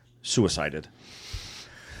 Suicided.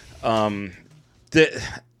 Okay,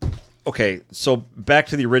 so back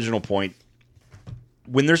to the original point.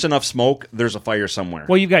 When there's enough smoke, there's a fire somewhere.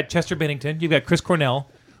 Well, you've got Chester Bennington. You've got Chris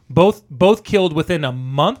Cornell. Both killed within a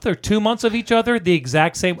month or 2 months of each other. The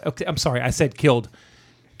exact same. Okay, I'm sorry, I said killed.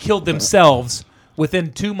 Killed themselves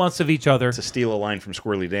within 2 months of each other. To steal a line from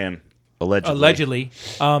Squirrely Dan, allegedly.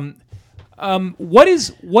 What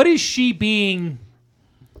is she being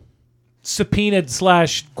subpoenaed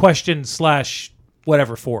 / questioned /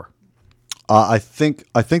 whatever for? I think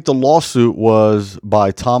the lawsuit was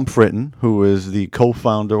by Tom Fritton, who is the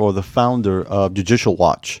co-founder or the founder of Judicial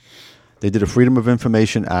Watch. They did a Freedom of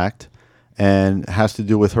Information Act, and has to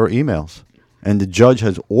do with her emails. And the judge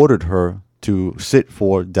has ordered her to sit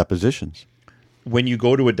for depositions. When you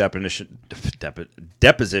go to a deposition,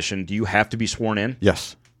 do you have to be sworn in?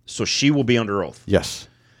 Yes. So she will be under oath. Yes.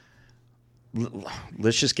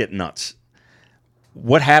 Let's just get nuts.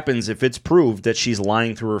 What happens if it's proved that she's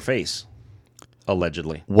lying through her face?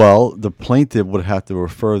 Allegedly. Well, the plaintiff would have to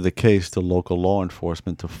refer the case to local law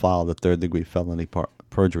enforcement to file the third-degree felony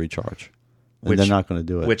perjury charge. And they're not going to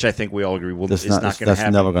do it. Which I think we all agree is not going to happen.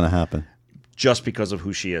 That's never going to happen. Just because of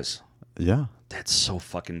who she is. Yeah. That's so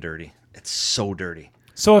fucking dirty. It's so dirty.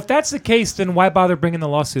 So if that's the case, then why bother bringing the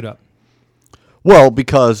lawsuit up? Well,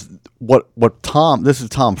 because what Tom, this is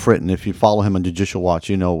Tom Fritton. If you follow him on Judicial Watch,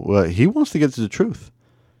 he wants to get to the truth.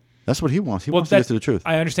 That's what he wants. He wants to get to the truth.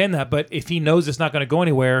 I understand that, but if he knows it's not going to go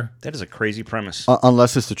anywhere, That is a crazy premise.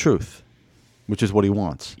 Unless it's the truth, which is what he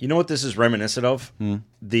wants. You know what this is reminiscent of?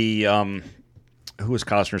 The who was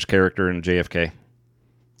Costner's character in JFK?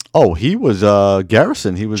 Oh, he was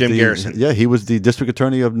Garrison. He was Jim Garrison. Yeah, he was the district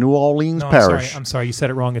attorney of New Orleans no, Parish. I'm sorry, you said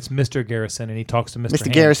it wrong. It's Mr. Garrison, and he talks to Mr. Mr.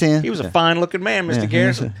 Hand. Garrison. He was a fine-looking man, Mr.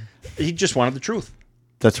 Garrison. He just wanted the truth.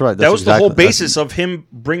 That's right. That was the whole basis of him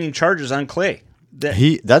bringing charges on Clay. That's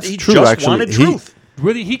he true. Just actually, wanted truth.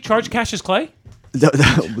 Really, he charged Cassius Clay?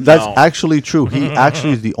 That's actually true. He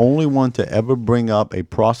actually is the only one to ever bring up a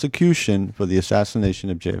prosecution for the assassination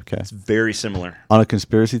of JFK Very similar. on a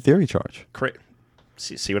conspiracy theory charge.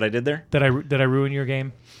 See what I did there? Did I ruin your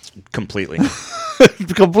game? Completely.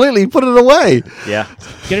 Completely put it away. Yeah.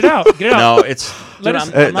 Get it out. Get it out. No, it's... Let dude,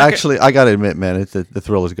 us- I'm not Actually, I got to admit, man, the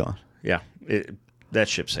thrill is gone. Yeah. That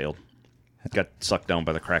ship sailed. Got sucked down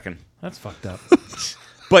by the Kraken. That's fucked up.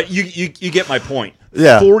 But you get my point.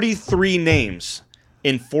 Yeah. 43 names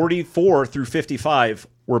in 44 through 55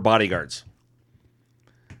 were bodyguards.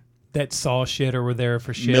 That saw shit or were there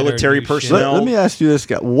for shit. Military or knew personnel. shit. Let me ask you this,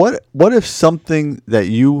 guy. What if something that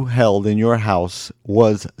you held in your house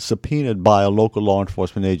was subpoenaed by a local law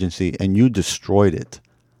enforcement agency and you destroyed it?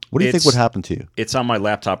 What do you think would happen to you? It's on my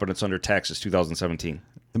laptop and it's under taxes 2017.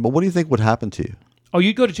 But what do you think would happen to you? Oh,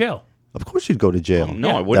 you'd go to jail. Of course you'd go to jail. No,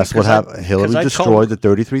 Yeah. I wouldn't. That's what 'cause happened. Hillary 'cause I'd destroyed the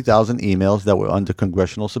 33,000 emails that were under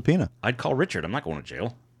congressional subpoena. I'd call Richard. I'm not going to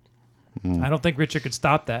jail. I don't think Richard could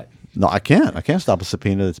stop that. No, I can't. I can't stop a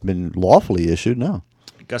subpoena that's been lawfully issued. No.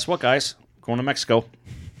 Guess what, guys? Going to Mexico.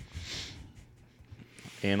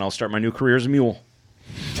 And I'll start my new career as a mule.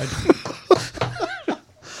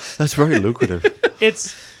 That's very lucrative.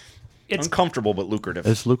 It's Uncomfortable, but lucrative.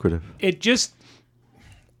 It's lucrative. it just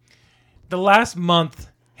the last month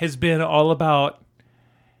has been all about,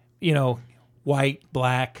 white,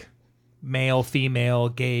 black, male, female,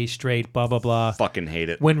 gay, straight, blah blah blah. Fucking hate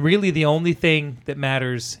it. When really the only thing that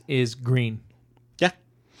matters is green. Yeah.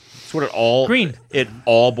 That's what it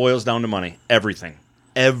all boils down to money. Everything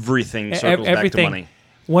circles back to money.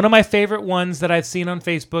 One of my favorite ones that I've seen on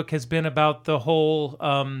Facebook has been about the whole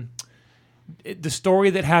the story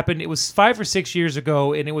that happened. It was 5 or 6 years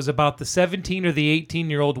ago, and it was about the 17 or the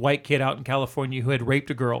 18-year-old white kid out in California who had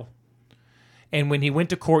raped a girl. And when he went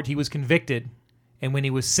to court, he was convicted. And when he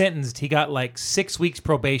was sentenced, he got like 6 weeks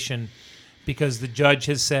probation because the judge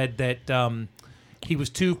has said that he was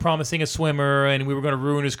too promising a swimmer and we were going to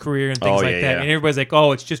ruin his career and things like that. Yeah. And everybody's like,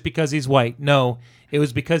 oh, it's just because he's white. No, it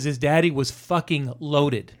was because his daddy was fucking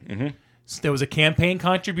loaded. Mm-hmm. So there was a campaign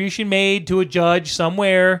contribution made to a judge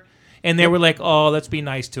somewhere, and they were like, oh, let's be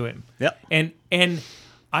nice to him. Yep. And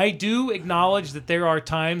I do acknowledge that there are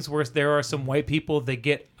times where there are some white people that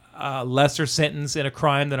get a lesser sentence in a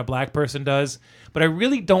crime than a black person does. But I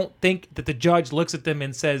really don't think that the judge looks at them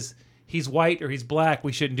and says, he's white or he's black,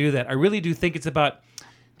 we shouldn't do that. I really do think it's about,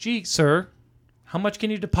 gee, sir, how much can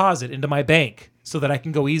you deposit into my bank so that I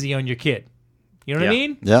can go easy on your kid? You know what I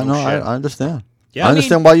mean? Yeah, no, shit. I understand. Yeah, I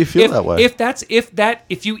understand why you feel that way.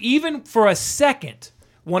 If you even for a second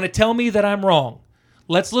want to tell me that I'm wrong,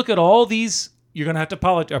 let's look at all these. You're gonna have to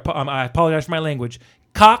apologize. I apologize for my language.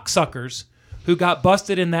 Cocksuckers who got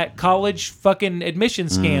busted in that college fucking admission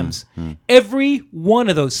scams. Every one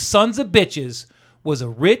of those sons of bitches was a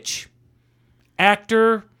rich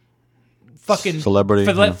actor, fucking Celebrity,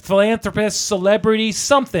 philanthropist, celebrity,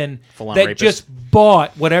 something Full-on that rapist. just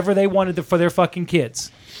bought whatever they wanted for their fucking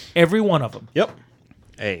kids. Every one of them. Yep.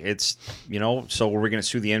 Hey, it's, so we're going to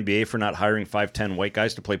sue the NBA for not hiring 5'10" white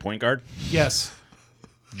guys to play point guard? Yes.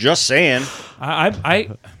 Just saying.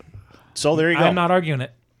 So there you go. I'm not arguing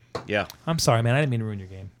it. Yeah. I'm sorry, man. I didn't mean to ruin your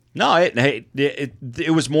game. No,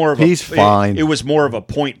 it was more of He's fine. It was more of a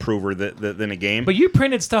point prover than a game. But you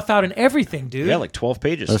printed stuff out and everything, dude. Yeah, like 12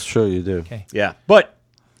 pages. That's true, you do. Okay. Yeah, but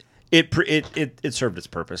it served its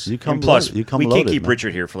purpose. You come And plus, loaded- you come we can't loaded, keep man.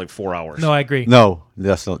 Richard here for like 4 hours. No, I agree. No,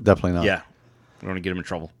 that's definitely not. Yeah, we don't want to get him in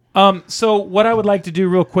trouble. So what I would like to do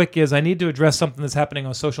real quick is I need to address something that's happening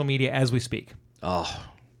on social media as we speak. Oh,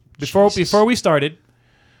 Before Jesus. we started,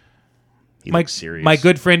 He looks serious. my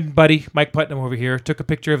good friend buddy Mike Putnam over here took a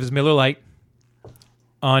picture of his Miller Lite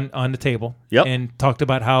on the table. Yep. And talked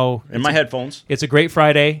about how in my headphones. it's a great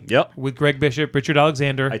Friday. Yep. With Greg Bishop, Richard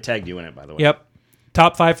Alexander. I tagged you in it, by the way. Yep.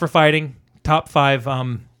 Top 5 for fighting. Top 5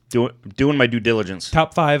 Doing my due diligence.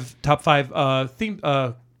 Top five theme TV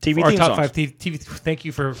or theme top songs. 5 TV. Thank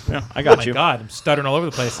you for. Yeah, I got oh you. My God, I'm stuttering all over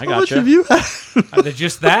the place. I How got much you. have you had?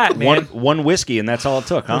 Just that, man. One whiskey, and that's all it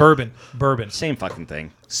took, huh? Bourbon. Same fucking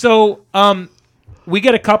thing. So, we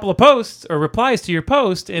get a couple of posts or replies to your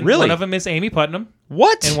post, and Really? one of them is Amy Putnam,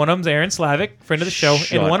 What? and one of them's Aaron Slavic, friend of the show,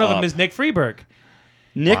 Shut and one of them up. is Nick Freeberg.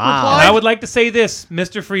 Nick Wow. And I replied? would like to say this,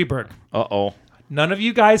 Mr. Freeberg. Uh-oh. None of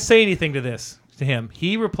you guys say anything to him.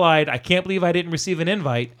 He replied, "I can't believe I didn't receive an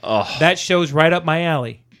invite. That show's right up my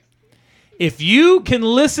alley." If you can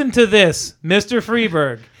listen to this, Mr.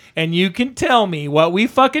 Freeberg, and you can tell me what we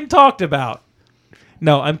fucking talked about.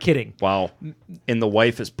 No, I'm kidding. Wow. And the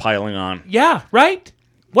wife is piling on. Yeah, right?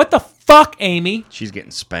 What the fuck, Amy? She's getting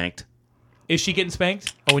spanked. Is she getting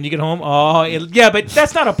spanked? Oh, when you get home? Oh, yeah, but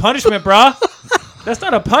that's not a punishment, brah. That's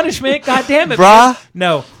not a punishment. God damn it, Brah. man.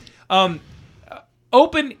 No. I'm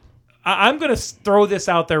going to throw this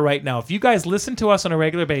out there right now. If you guys listen to us on a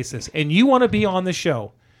regular basis and you want to be on the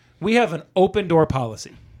show, we have an open door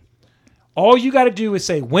policy. All you got to do is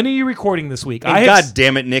say, when are you recording this week? And God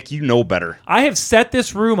damn it, Nick, you know better. I have set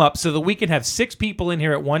this room up so that we can have 6 people in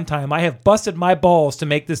here at one time. I have busted my balls to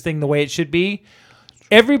make this thing the way it should be.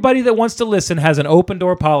 Everybody that wants to listen has an open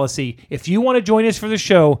door policy. If you want to join us for the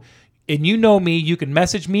show, and you know me, you can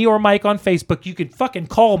message me or Mike on Facebook. You can fucking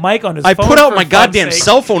call Mike on his I phone. put out for my fuck's goddamn sake.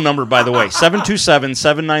 cell phone number, by the way.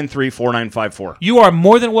 727-793-4954. You are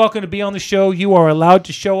more than welcome to be on the show. You are allowed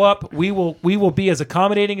to show up. We will be as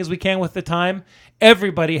accommodating as we can with the time.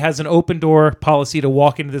 Everybody has an open door policy to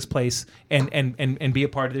walk into this place and be a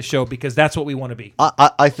part of this show because that's what we want to be.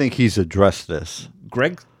 I think he's addressed this.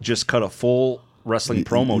 Greg just cut a full wrestling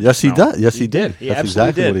promo. Yes, just he now. does. Yes, he did. He That's absolutely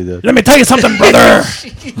exactly did. what he did. Let me tell you something, brother.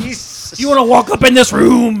 You want to walk up in this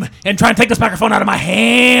room and try and take this microphone out of my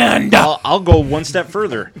hand? I'll go one step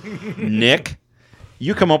further. Nick,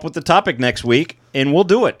 you come up with the topic next week, and we'll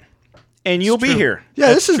do it. And you'll be true. here. Yeah,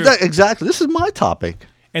 That's this is true. that, exactly. This is my topic.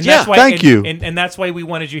 And Yeah, that's why, thank you. And that's why we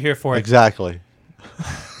wanted you here for it. Exactly.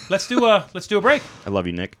 Let's do a break. I love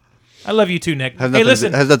you, Nick. I love you too, Nick. Has Hey, nothing to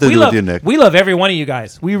listen, do- has nothing to we do with love you, Nick. We love every one of you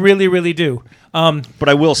guys. We really, really do. But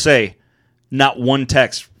I will say, not one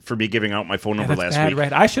text for me giving out my phone number That's last bad, week.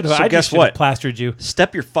 right? I should have. So I guess just should have what? plastered you.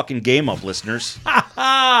 Step your fucking game up, listeners.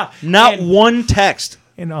 Ah, Not and, one text.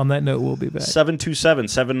 And on that note, we'll be back.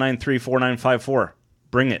 727-793-4954.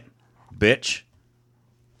 Bring it, bitch.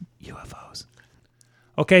 UFOs.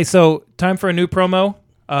 Okay, so time for a new promo.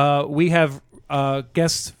 We have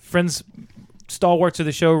guests, friends, stalwarts of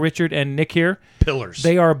the show, Richard and Nick here. Pillars.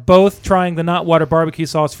 They are both trying the Not Water barbecue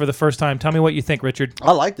sauce for the first time. Tell me what you think, Richard.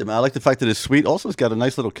 I liked it, man. I like the fact that it's sweet. Also, it's got a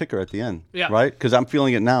nice little kicker at the end. Yeah. Right? Because I'm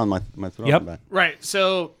feeling it now in my throat. Yep. Back. Right.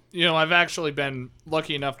 So, I've actually been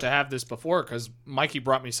lucky enough to have this before because Mikey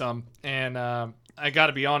brought me some. And I got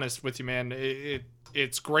to be honest with you, man.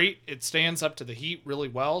 It's great. It stands up to the heat really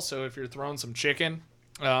well. So if you're throwing some chicken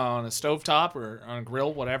on a stovetop or on a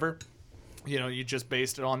grill, whatever, you just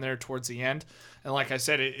baste it on there towards the end. And like I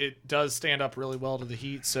said, it does stand up really well to the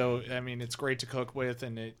heat. So, I mean, it's great to cook with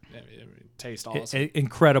and it tastes awesome.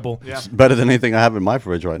 Incredible. Yeah. Better than anything I have in my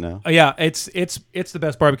fridge right now. Yeah, it's the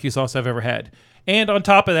best barbecue sauce I've ever had. And on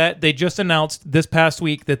top of that, they just announced this past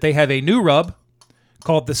week that they have a new rub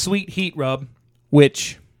called the Sweet Heat Rub,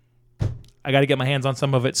 which I got to get my hands on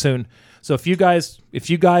some of it soon. So if you guys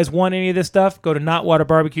want any of this stuff, go to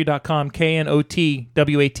notwaterbarbecue.com,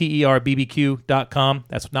 KNOTWATERBBQ.com.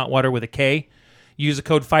 That's Notwater with a K. Use the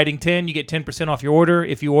code FIGHTING10. You get 10% off your order.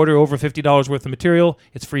 If you order over $50 worth of material,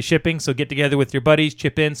 it's free shipping. So get together with your buddies,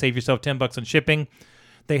 chip in, save yourself $10 on shipping.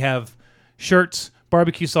 They have shirts,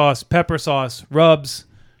 barbecue sauce, pepper sauce, rubs.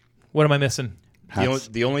 What am I missing?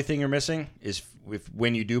 The only thing you're missing is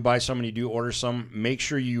when you do buy some and you do order some, make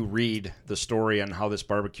sure you read the story on how this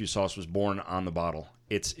barbecue sauce was born on the bottle.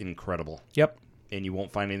 It's incredible. Yep. And you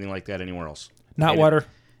won't find anything like that anywhere else. Notwater.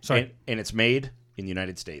 Sorry. And it's made in the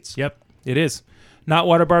United States. Yep, it is.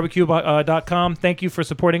 Notwaterbarbecue.com. Thank you for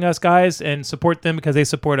supporting us, guys, and support them because they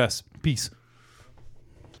support us. Peace.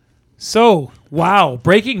 So, wow,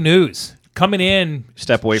 breaking news coming in.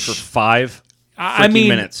 Step away for 5 I mean,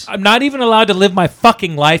 minutes. I'm not even allowed to live my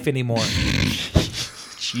fucking life anymore.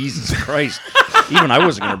 Jesus Christ. Even I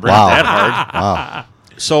wasn't going to bring Wow. it that hard. Wow.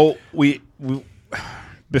 So we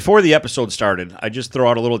before the episode started, I just throw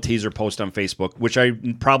out a little teaser post on Facebook, which I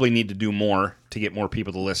probably need to do more to get more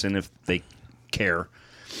people to listen if they care.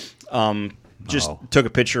 Just took a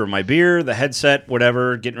picture of my beer, the headset,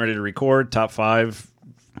 whatever, getting ready to record, top 5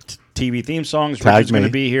 TV theme songs. Tag Richard's going me.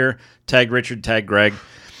 to be here. Tag Richard, tag Greg.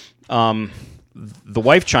 The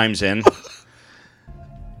wife chimes in,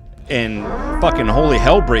 and fucking holy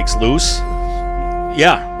hell breaks loose.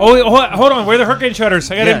 Yeah. Oh, wait, hold on. Where are the hurricane shutters?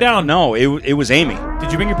 I got him down. No, it was Amy.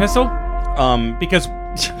 Did you bring your pistol? Because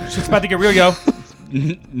she's about to get real, yo.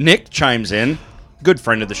 Nick chimes in. Good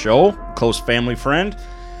friend of the show. Close family friend.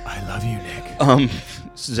 I love you, Nick.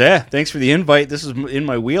 Says, yeah, thanks for the invite. This is in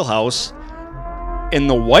my wheelhouse. And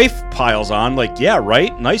the wife piles on, like, yeah,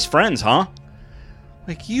 right? Nice friends, huh?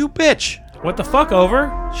 Like, you bitch. What the fuck,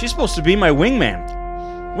 Over? She's supposed to be my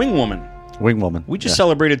wingman. Wing woman. Wing woman. We just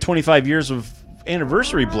celebrated 25 years of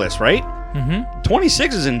anniversary bliss, right? Mm-hmm.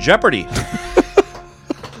 26 is in jeopardy.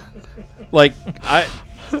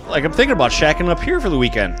 I'm thinking about shacking up here for the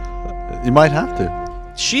weekend. You might have to.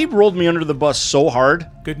 She rolled me under the bus so hard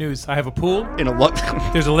Good news. I have a pool. in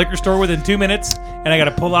There's a liquor store within 2 minutes, and I got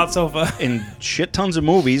a pull-out sofa. in shit tons of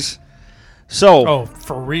movies. So, Oh,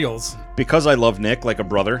 for reals. because I love Nick like a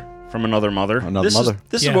brother from another mother, Another this mother.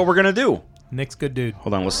 is Yeah. what we're gonna do. Nick's good dude.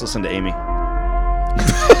 Hold on, let's listen to Amy.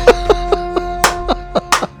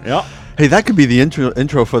 Yeah. Hey, that could be the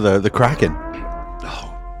intro for the Kraken.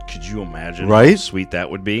 Could you imagine Right? how sweet that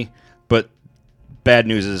would be? But bad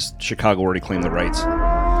news is Chicago already claimed the rights.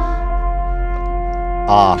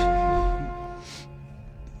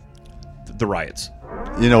 The riots.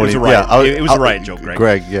 You know It what? was he- a riot. Yeah, It was a riot joke, Greg.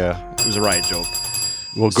 Greg, yeah. It was a riot joke.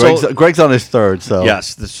 Well, So- Greg's on his third, so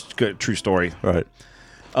Yes, this is good, true story. right.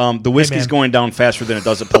 The whiskey's man. going down faster than it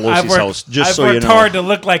does at Pelosi's house. Just I've so you worked know. hard to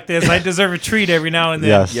look like this. I deserve a treat every now and then.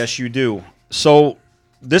 Yes. Yes, you do. So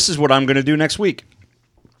this is what I'm going to do next week.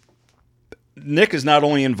 Nick is not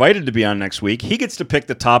only invited to be on next week, he gets to pick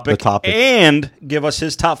the topic, and give us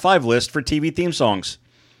his top 5 list for TV theme songs.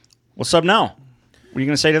 What's up now? What are you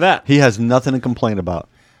going to say to that? He has nothing to complain about.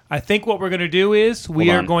 I think what we're going to do is we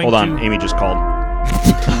are going Hold to... on. Amy just called.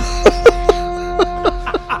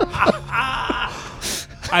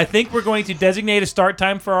 I think we're going to designate a start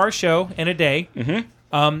time for our show in a day.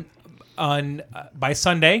 Mm-hmm. By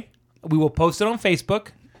Sunday, we will post it on Facebook.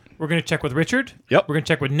 We're going to check with Richard. Yep. We're going to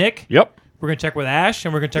check with Nick. Yep. We're going to check with Ash,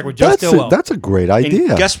 and we're going to check with Joe Stillwell. That's a great And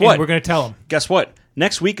idea. guess And what? we're going to tell them. Guess what?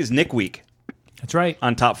 Next week is Nick week That's right.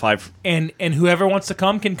 on top 5. And whoever wants to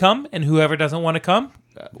come can come, and whoever doesn't want to come,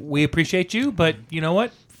 we appreciate you, but you know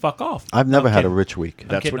what? Fuck off. I've never I'm had a kidding. rich week.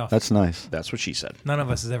 That's kidding what. off. That's nice. That's what she said. None of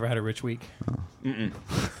us has ever had a rich week.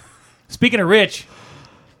 Speaking of rich,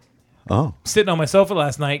 Oh, sitting on my sofa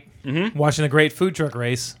last night watching the great food truck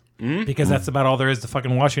race because that's about all there is to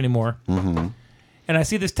fucking watch anymore. Mm-hmm. And I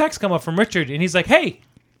see this text come up from Richard, and he's like, "Hey,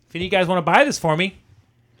 if any of you guys want to buy this for me,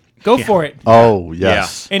 go for it." oh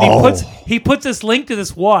yes. And he puts this link to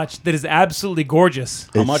this watch that is absolutely gorgeous.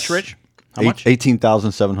 How much, Rich? How much?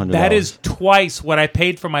 $18,700. That is twice what I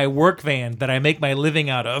paid for my work van that I make my living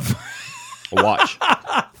out of A watch.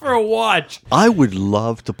 for a watch. I would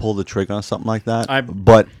love to pull the trigger on something like that, I'm-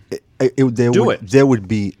 but Do it. there would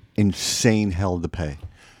be insane hell to pay.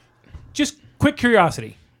 Just quick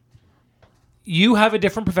curiosity. You have a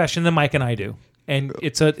different profession than Mike and I do, and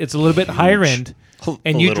it's a little bit higher end. And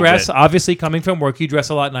A you little dress, bit. obviously coming from work, you dress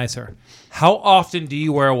a lot nicer. How often do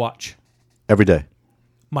you wear a watch? Every day.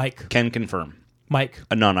 Mike, Can confirm.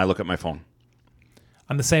 None. I look at my phone.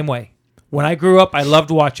 I'm the same way. When I grew up, I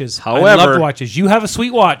loved watches. I However- loved watches. You have a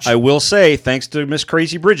sweet watch. I will say, thanks to Miss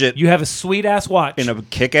Crazy Bridget, You have a sweet ass watch. in a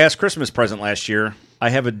kick-ass Christmas present last year,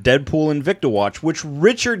 I have a Deadpool Invicta watch, which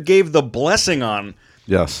Richard gave the blessing on,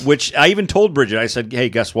 Yes. which I even told Bridget. I said, hey,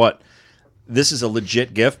 guess what? This is a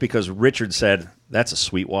legit gift because Richard said, that's a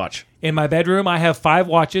sweet watch. In my bedroom, I have 5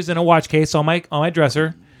 watches in a watch case on my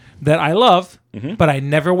dresser that I love, but I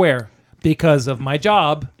never wear because of my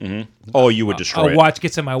job. Oh, you would destroy A it. watch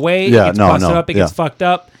gets in my way. Yeah, it gets no, busted no, up. It yeah. gets fucked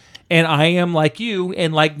up. And I am like you,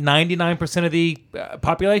 and like 99% of the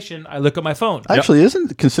population, I look at my phone. Actually,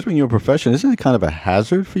 considering your profession, isn't it kind of a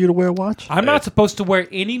hazard for you to wear a watch? I'm not supposed to wear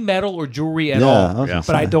any metal or jewelry at Yeah, I all, was gonna but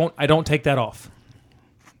say. I don't take that off.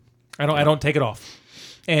 I don't take it off,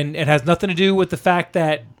 and it has nothing to do with the fact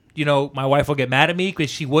that my wife will get mad at me because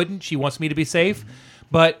she wouldn't. She wants me to be safe,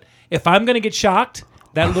 but if I'm gonna get shocked,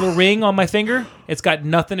 that little ring on my finger, it's got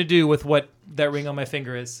nothing to do with what that ring on my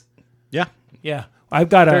finger is. Yeah. Yeah. I've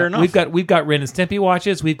got Fair enough. we've got Ren and Stimpy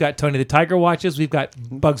watches, we've got Tony the Tiger watches, we've got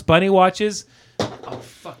Bugs Bunny watches. Oh,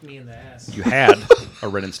 fuck me in the ass. You had a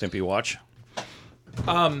Ren and Stimpy watch.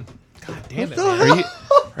 God damn it, man.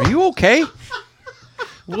 Are you okay?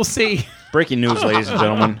 We'll see. Breaking news, ladies and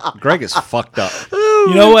gentlemen. Greg is fucked up.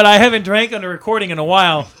 You know what? I haven't drank on the recording in a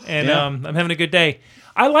while, and Yeah. I'm having a good day.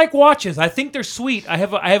 I like watches. I think they're sweet. I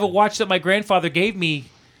have a watch that my grandfather gave me.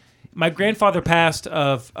 My grandfather passed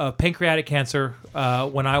of pancreatic cancer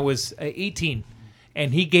when I was 18,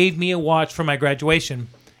 and he gave me a watch for my graduation,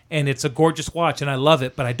 and it's a gorgeous watch, and I love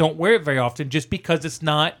it, but I don't wear it very often just because it's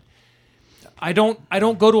not. I don't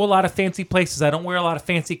go to a lot of fancy places. I don't wear a lot of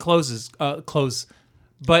fancy clothes.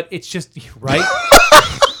 But it's just right.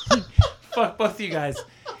 Fuck both of you guys.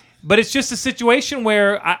 But it's just a situation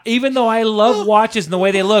where, even though I love watches and the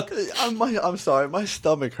way they look, I'm sorry, my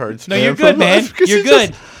stomach hurts. no, you're good, man. You're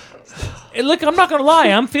good. Hey, look, I'm not gonna lie.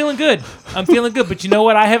 I'm feeling good. But you know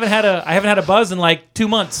what? I haven't had a buzz in like 2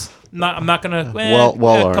 months. I'm not gonna. Well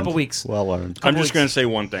a earned. couple weeks. Well earned. I'm just going to say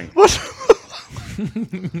one thing.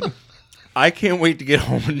 I can't wait to get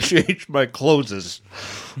home and change my clothes.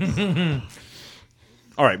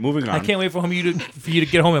 All right, moving on. I can't wait for you to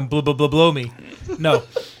get home and blow me. No.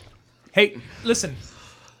 Hey, listen.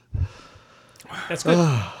 That's good.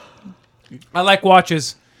 I like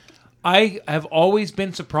watches. I have always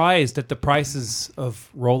been surprised at the prices of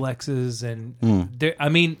Rolexes, and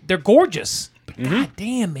they're gorgeous. But God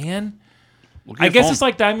damn, man. I guess it's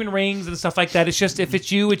like diamond rings and stuff like that. It's just if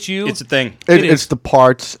it's you, it's you. It's a thing. It's the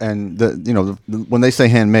parts and when they say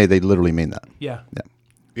handmade, they literally mean that. Yeah.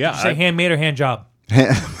 Yeah. Say handmade or hand job.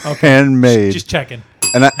 Handmade. Just checking.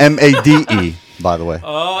 And MADE, by the way.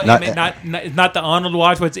 Oh, not the Arnold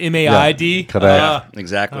watch, but it's MAID. Yeah, correct.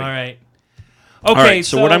 Exactly. All right. All Okay, right,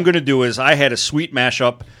 so what I'm going to do is I had a sweet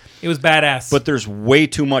mashup, It was badass. but there's way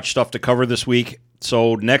too much stuff to cover this week.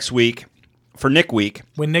 So next week, for Nick Week,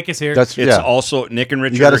 when Nick is here, it's also Nick and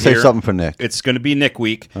Richard. You got to are say here. something for Nick. It's going to be Nick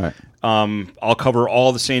Week. All right. I'll cover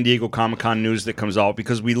all the San Diego Comic-Con news that comes out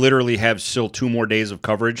because we literally have still 2 more days of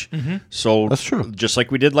coverage. So That's true. Just like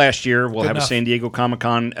we did last year, we'll have enough. a San Diego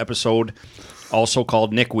Comic-Con episode also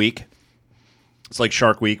called Nick Week. It's like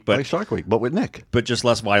Shark Week, but Like Shark Week, but with Nick. just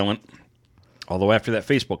less violent. Although after that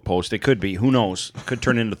Facebook post, it could be. Who knows? It could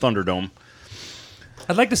turn into Thunderdome.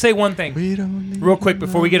 I'd like to say one thing real quick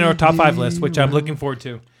before we get into our top 5 list, which I'm looking forward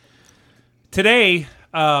to. Today,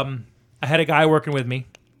 I had a guy working with me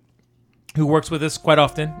who works with us quite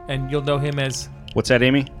often, and you'll know him as... What's that,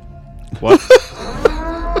 Amy? What?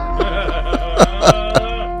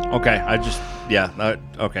 Okay,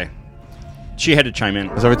 okay. She had to chime in.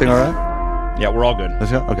 Is everything all right? Yeah, we're all good.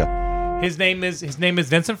 Let's go. Okay. His name is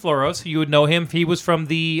Vincent Floros. You would know him. He was from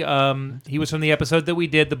the episode that we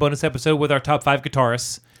did, the bonus episode with our top 5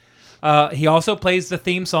 guitarists. He also plays the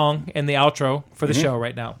theme song and the outro for the show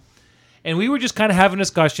right now. And we were just kind of having a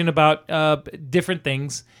discussion about different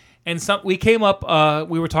things. And we came up.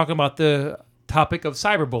 We were talking about the topic of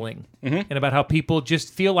cyberbullying and about how people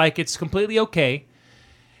just feel like it's completely okay.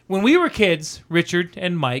 When we were kids, Richard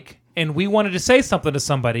and Mike, and we wanted to say something to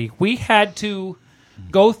somebody, we had to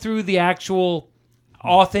go through the actual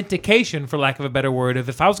authentication, for lack of a better word, of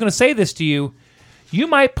if I was going to say this to you, you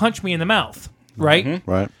might punch me in the mouth, right?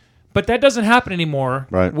 Right. But that doesn't happen anymore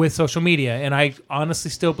Right. with social media, and I honestly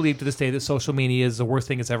still believe to this day that social media is the worst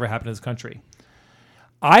thing that's ever happened in this country.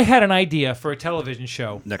 I had an idea for a television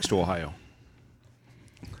show Next to Ohio.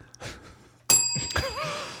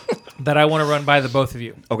 that I want to run by the both of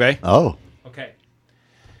you. Okay. Oh. Okay.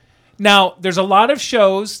 Now, there's a lot of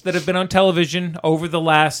shows that have been on television over the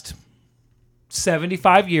last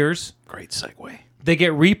 75 years. Great segue. They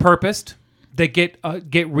get repurposed. They get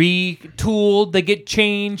retooled. They get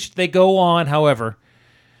changed. They go on. However,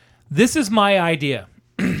 this is my idea.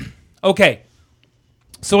 Okay.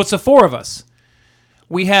 So it's the 4 of us.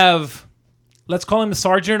 We have, let's call him the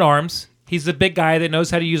Sergeant at Arms. He's the big guy that knows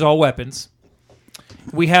how to use all weapons.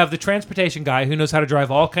 We have the transportation guy who knows how to drive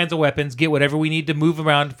all kinds of weapons, get whatever we need to move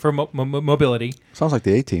around for mobility. Sounds like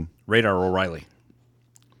the A-Team. Radar O'Reilly.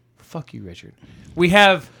 Fuck you, Richard. We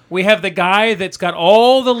have the guy that's got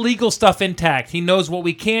all the legal stuff intact. He knows what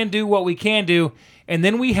we can do, and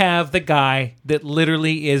then we have the guy that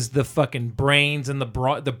literally is the fucking brains and the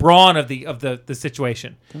brawn of the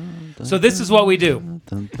situation. So this is what we do.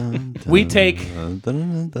 We take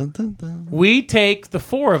the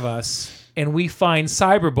 4 of us and we find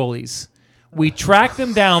cyberbullies. We track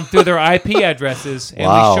them down through their IP addresses, and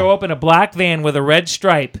Wow. we show up in a black van with a red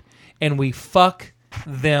stripe, and we fuck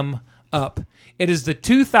them up. It is the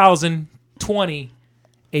 2020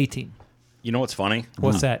 A-Team. You know what's funny?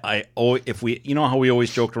 What's that? You know how we always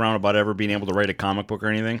joked around about ever being able to write a comic book or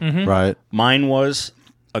anything? Mm-hmm. Right. Mine was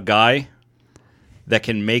a guy that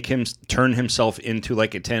can make him turn himself into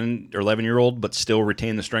like a 10 or 11-year-old, but still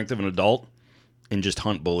retain the strength of an adult and just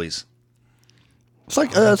hunt bullies. It's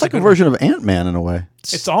like a version of Ant-Man in a way.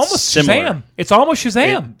 It's almost Similar. Shazam. It's almost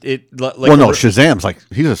Shazam. Shazam's like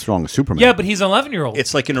he's as strong as Superman. Yeah, but he's an 11-year-old.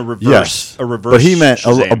 It's like in a reverse. Yes. A reverse. But he meant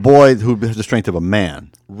Shazam. a boy who has the strength of a man.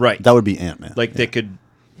 Right. That would be Ant-Man. Like they could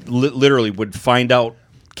literally would find out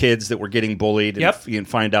kids that were getting bullied and, Yep. and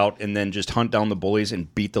find out and then just hunt down the bullies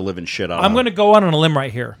and beat the living shit out of them. I'm going to go out on a limb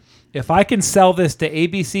right here. if I can sell this to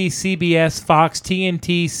ABC, CBS, Fox,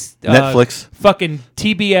 TNT, Netflix. fucking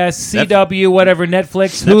TBS, CW, whatever,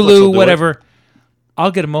 Netflix, will do Hulu, whatever,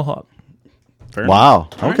 I'll get a mohawk. Fair Wow.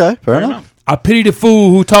 enough. All right. Okay. Fair enough. I pity the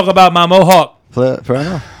fool who talk about my mohawk. Fair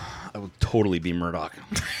enough. I would totally be Murdoch.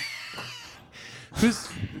 Who's,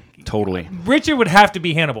 Totally. Richard would have to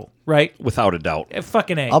be Hannibal, right? Without a doubt.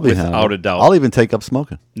 Fucking A. I'll be Without Hannibal. a doubt. I'll even take up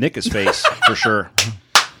smoking. Nick is face for sure.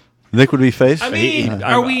 Nick would be face. I mean, He-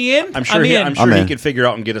 are we in? I'm sure. in. I'm sure I'm he in. could figure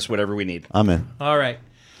out and get us whatever we need. I'm in. All right.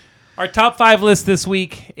 Our top 5 list this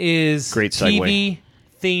week is Great segue. TV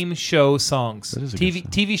theme show songs. is a good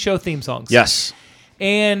TV show theme songs. Yes.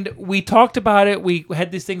 And we talked about it. We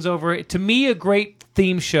had these things over. To me, a great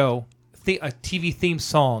theme show, a TV theme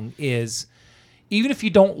song is, even if you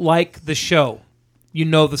don't like the show, you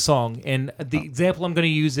know the song. And the example I'm going to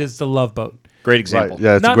use is The Love Boat. Great example. Right.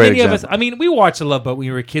 Yeah, it's Not a great many example. of us. I mean, we watched The Love Boat when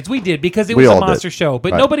we were kids. We did because it We was a all did. monster show.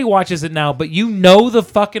 But Right. nobody watches it now. But you know the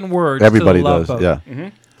fucking words. Everybody to the Love does. Boat. Yeah. Mm-hmm.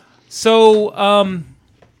 So,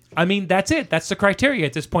 I mean, that's it. That's the criteria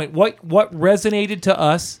at this point. What resonated to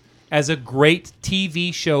us as a great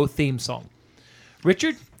TV show theme song?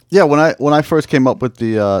 Richard? Yeah, when I first came up with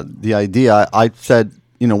the idea, I said,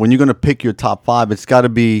 when you're going to pick your top 5, it's got to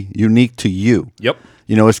be unique to you. Yep.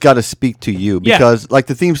 It's got to speak to you Yeah. because, like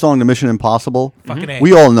the theme song to Mission Impossible, Fucking A.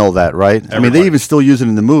 we all know that, right? I mean, Everybody. they even still use it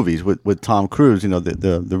in the movies with Tom Cruise.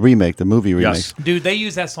 The remake, the movie remake. Yes. Dude, they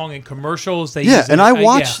use that song in commercials. They Yeah, use it, and I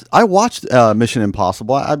watched Mission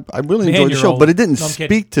Impossible. I really Man, enjoyed the you're show, old. but it didn't No, I'm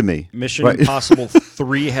kidding. speak to me. Mission right? Impossible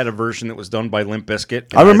 3 had a version that was done by Limp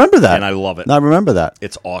Bizkit. I remember that, and I love it. I remember that.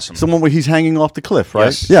 It's awesome. Someone where he's hanging off the cliff, right?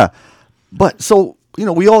 Yes. Yeah. But so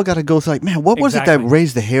we all got to go like, man, what was it Exactly. that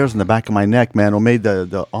raised the hairs on the back of my neck, man, or made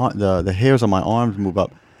the hairs on my arms move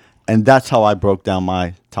up? And that's how I broke down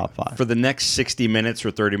my top 5. For the next 60 minutes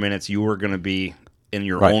or 30 minutes, you are going to be in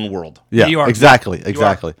your Right. own world. Yeah, You are. exactly.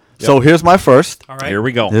 So here's my first. All right. Here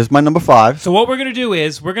we go. Here's my number 5. So what we're going to do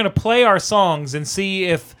is we're going to play our songs and see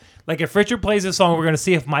if Richard plays a song, we're going to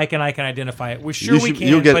see if Mike and I can identify it. We're sure we can,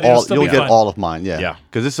 You'll get but it'll all. still You'll be get fun. all of mine. Yeah. Yeah.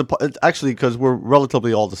 Because it's actually because we're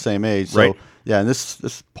relatively all the same age. So, Right. yeah, and this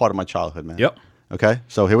is part of my childhood, man. Yep. Okay.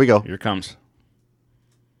 So here we go. Here it comes.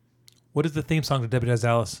 What is the theme song to Debbie Does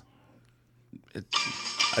Dallas?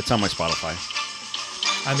 It's on my Spotify.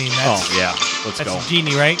 I mean, that's, Oh, yeah. Let's that's go.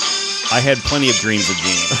 Genie, right? I had plenty of dreams of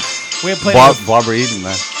Genie. We have played Barbara Eden,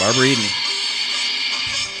 man. Barbara Eden.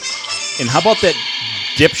 And how about that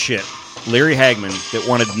dipshit, Larry Hagman, that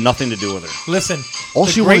wanted nothing to do with her? Listen, All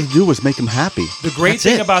the she great, wanted to do was make him happy. the great That's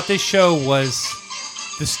thing it. about this show was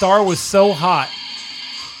the star was so hot.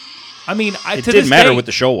 I mean, It didn't matter what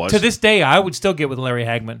the show was. To this day, I would still get with Larry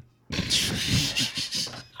Hagman.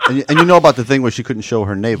 And you know about the thing where she couldn't show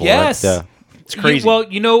her navel, Yes. right? Yeah. It's crazy.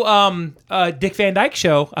 Dick Van Dyke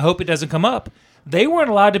Show, I hope it doesn't come up, they weren't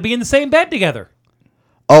allowed to be in the same bed together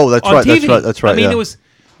Oh, that's on right. TV. That's right. I mean, yeah. it was,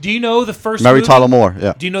 do you know the first Mary movie? Tyler Moore.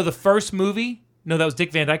 Yeah. Do you know the first movie? No, that was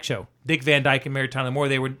Dick Van Dyke Show. Dick Van Dyke and Mary Tyler Moore,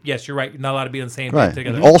 they were, yes, you're right, not allowed to be in the same bed Right.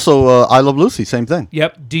 together. Also, I Love Lucy. Same thing.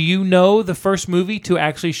 Yep. Do you know the first movie to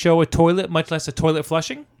actually show a toilet, much less a toilet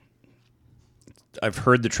flushing? I've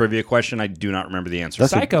heard the trivia question. I do not remember the answer.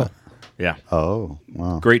 That's Psycho. Yeah. Oh,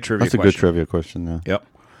 wow. Great trivia That's a good question. trivia question. Yeah. Yep.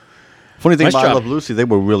 Funny thing Nice about I job. Love Lucy, they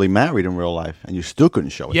were really married in real life, and you still couldn't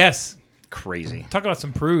show it. Yes. Crazy. Talk about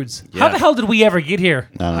some prudes. Yeah. How the hell did we ever get here?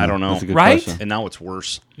 I don't know. That's a good Right? question. Uh, And now it's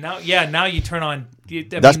worse. Now you turn on.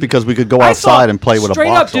 That's because we could go I saw- outside and play with a straight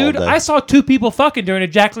box up, dude. all day. I saw 2 people fucking during a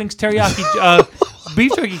Jack Link's teriyaki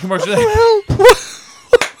beef jerky commercial.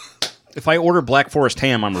 If I order Black Forest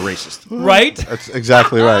ham, I'm a racist. Right? That's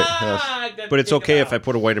exactly right. Yes. But it's okay if I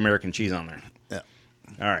put a white American cheese on there. Yeah.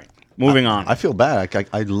 All right. Moving on. I feel bad.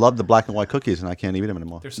 I love the black and white cookies, and I can't eat them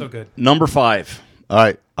anymore. They're so good. Number 5. All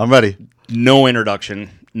right, I'm ready. No introduction,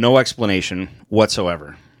 no explanation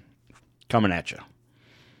whatsoever. Coming at you.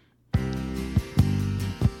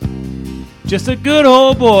 Just a good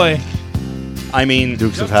old boy. I mean,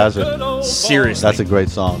 Dukes of Hazzard. seriously. That's a great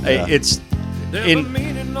song. Yeah. It's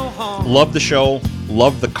love the show,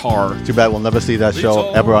 love the car, Too bad we'll never see that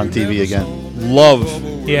show ever on TV again. love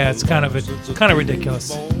Yeah, it's kind of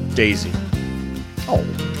ridiculous. Daisy. Oh,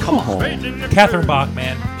 come on. Catherine Bach,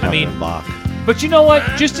 man. I mean, Bach. but you know what?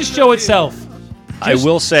 Just the show itself. I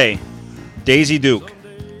will say, Daisy Duke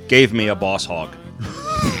gave me a boss hog.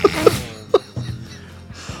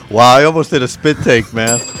 Wow, I almost did a spit take,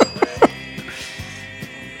 man.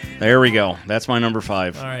 There we go. That's my number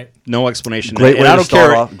 5. All right. No explanation. Great and way I to don't start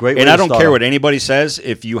care. off. Great way and to I don't start care off. what anybody says.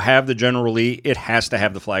 If you have the General Lee, it has to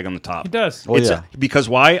have the flag on the top. It does. Oh, It's yeah. because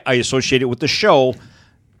why? I associate it with the show,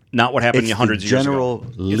 Not what happened It's hundreds the of years General ago.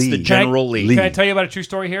 It's Lee. the General Lee. Can I tell you about a true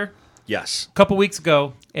story here? Yes. A couple weeks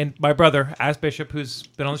ago, and my brother, As Bishop, who's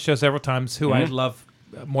been on the show several times, who I love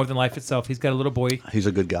more than life itself. He's got a little boy. He's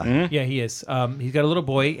a good guy. Yeah, he is. He's got a little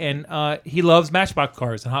boy, and he loves Matchbox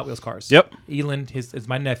cars and Hot Wheels cars. Yep. Eland is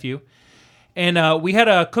my nephew. And we had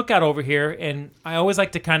a cookout over here, and I always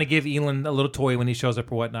like to kind of give Eland a little toy when he shows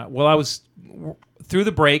up or whatnot. Well, I was, through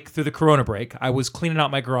the Corona break, I was cleaning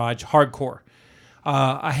out my garage hardcore.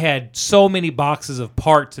 I had so many boxes of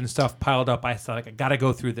parts and stuff piled up. I thought, I got to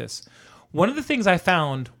go through this. One of the things I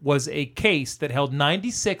found was a case that held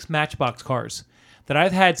 96 Matchbox cars that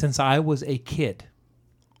I've had since I was a kid.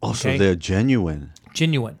 Oh, Okay. so they're genuine.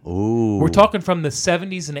 Genuine. Ooh. We're talking from the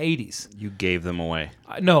 70s and 80s. You gave them away.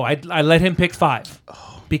 No, I let him pick 5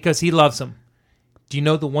 because he loves them. Do you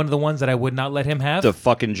know one of the ones that I would not let him have? The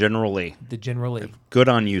fucking General Lee. The General Lee. Good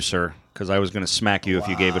on you, sir, because I was going to smack you if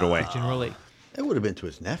you gave it away. General Lee. It would have been to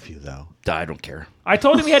his nephew, though. I don't care. I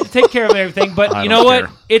told him he had to take care of everything, but I you don't know what?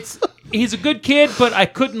 care. He's a good kid, but I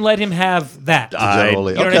couldn't let him have that. General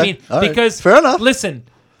Lee. You know what I mean? All right. Because Fair enough. Listen,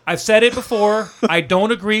 I've said it before. I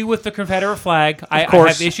don't agree with the Confederate flag. I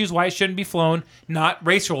course. have issues why it shouldn't be flown. Not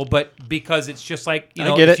racial, but because it's just like,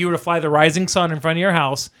 I get if it. you were to fly the rising sun in front of your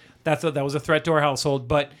house, that was a threat to our household.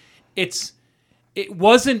 But it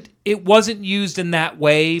wasn't used in that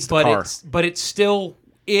way. car. But it still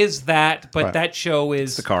is that. But Right. that show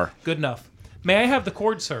is the car. good enough. May I have the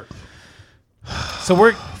cord, sir? So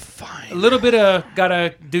we're a little bit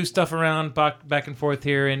gotta do stuff around back and forth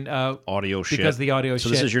here and Audio shit. because the audio So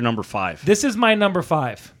shit. this is your number 5. This is my number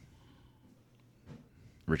 5.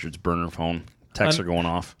 Richard's burner phone. Texts are going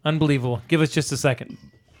off. Unbelievable. Give us just a second.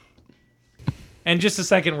 And just a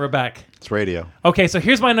second, we're back. It's radio. Okay, so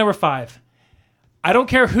here's my number 5. I don't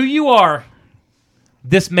care who you are.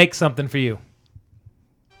 This makes something for you.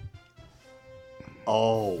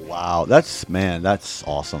 Oh, wow. That's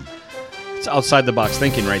awesome. It's outside the box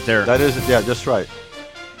thinking right there. That is, yeah, just right.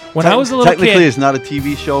 When I was a little technically, kid, it's not a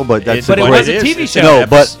TV show, but that's But it great. was a TV It's show. an No,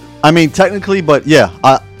 episode. but I mean, technically, but yeah,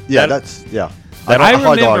 that's yeah. That'll- I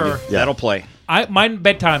Hard to argue. remember- Yeah. That'll play. my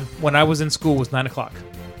bedtime when I was in school was 9:00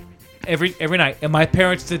 every night, and my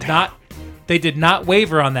parents did not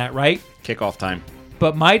waver on that, right? Kickoff time.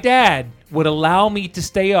 But my dad would allow me to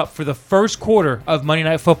stay up for the first quarter of Monday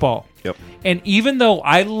Night Football. Yep. And even though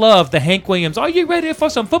I love the Hank Williams, are you ready for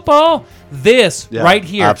some football? This Yeah, right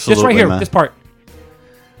here, just absolutely, right here, man. this part.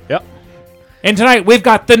 Yep. And tonight we've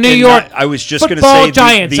got the New And York I was just going to Football say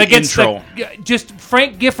Giants the against intro. just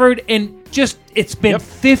Frank Gifford, and just it's been Yep.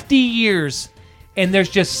 50 years, and there's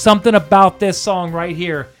just something about this song right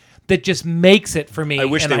here that just makes it for me. I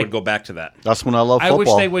wish and they would go back to that. That's when I love I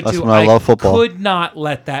football. wish they would That's too. when I love football. Could not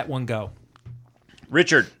let that one go.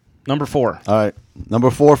 Richard, number 4. All right, number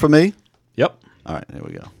 4 for me. Yep. All right, there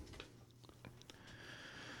we go.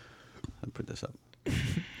 I'll put this up.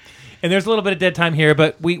 And there's a little bit of dead time here,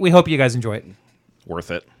 but we hope you guys enjoy it. Worth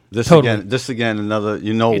it. This again, another.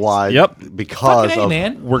 You know It's- why? Yep. Because Fucking A, of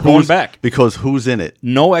man. We're going who's- back. Because who's in it?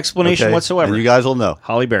 No explanation Okay? whatsoever. And you guys will know.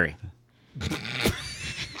 Holly Berry.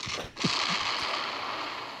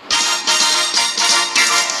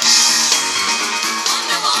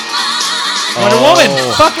 Wonder Woman,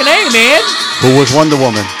 fucking A, man. Who was Wonder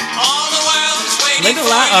Woman? Linda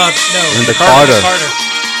Linda Carter.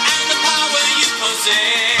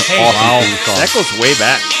 Hey, Awesome theme song. That goes way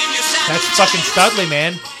back. that's fucking Studley,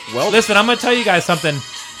 man. Well, Listen, I'm gonna tell you guys something.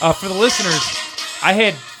 For the listeners, I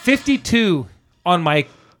had 52 on my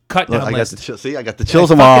cut Look, down I got list. I got the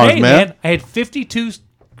chills in my Fucking arms, A, man. I had 52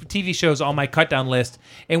 TV shows on my cut down list,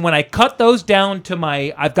 and when I cut those down to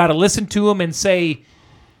I've got to listen to them and say,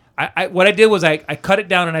 what I did was I cut it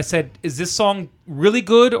down and I said, is this song really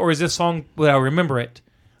good or is this song, will I remember it?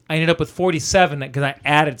 I ended up with 47 because I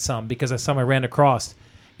added some because of some I ran across.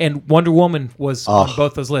 And Wonder Woman was on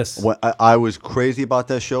both those lists. When I was crazy about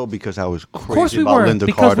that show because I was Of course crazy we about were, Linda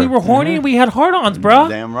because Carter. we were horny and we had hard-ons, bruh.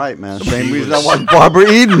 Damn right, man. Same reason I watched Barbara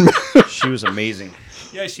Eden. she was amazing.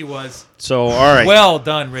 Yeah, she was. So, all right. Well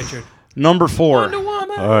done, Richard. Number 4. Wonder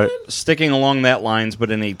Woman. All right, Sticking along that lines,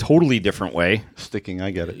 but in a totally different way. sticking.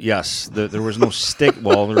 I get it. Yes, there was no stick.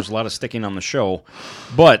 Well, there was a lot of sticking on the show,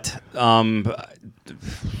 but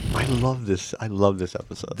I love this. I love this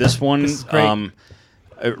episode. this one, This is great.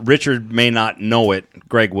 Richard may not know it.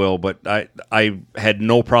 Greg will, but I had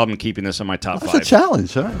no problem keeping this in my top That's a 5.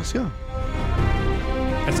 challenge. All right, let's go.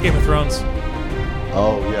 That's Game of Thrones.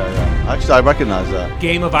 Oh yeah. Actually, I recognize that.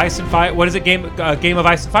 Game of Ice and Fire. What is it? Game of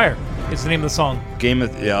Ice and Fire. It's the name of the song. Game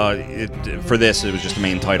of for this, it was just the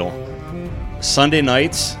main title. Sunday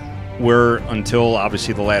nights were until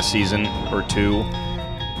obviously the last season or two.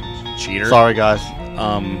 Cheater. Sorry, guys.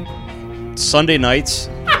 Sunday nights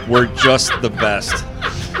were just the best.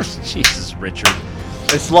 Jesus, Richard.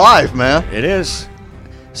 It's live, man. It is.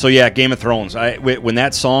 So yeah, Game of Thrones. When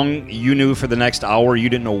that song, you knew for the next hour you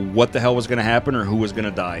didn't know what the hell was going to happen or who was going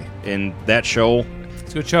to die. And that show,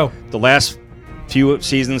 It's a good show. the last few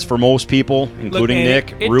seasons for most people, including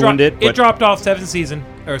Nick, ruined it. It dropped off season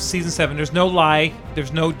 7. There's no lie.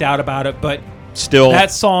 There's no doubt about it. But still,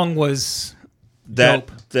 that song was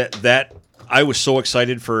dope. that I was so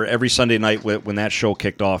excited for every Sunday night when that show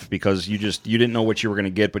kicked off because you didn't know what you were going to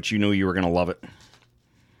get, but you knew you were going to love it.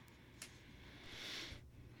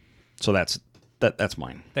 So that's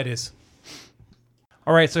mine. That is.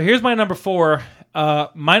 All right, so here's my number 4.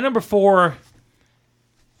 My number 4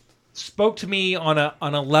 spoke to me on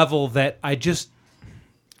a level that I just...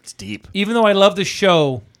 It's deep. Even though I love the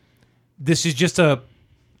show, this is just a...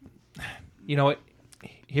 You know what?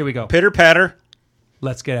 Here we go. Pitter patter.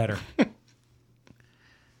 Let's get at her.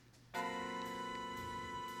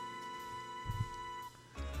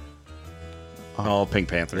 Oh, Pink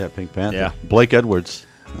Panther. Yeah, Pink Panther. Yeah. Blake Edwards.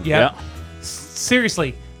 Yeah.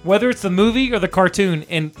 Seriously, whether it's the movie or the cartoon,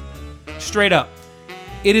 and straight up,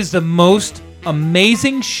 it is the most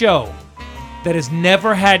amazing show that has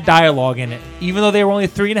never had dialogue in it, even though they were only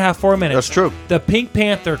 3.5, 4 minutes. That's true. The Pink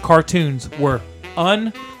Panther cartoons were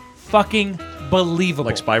unfucking believable.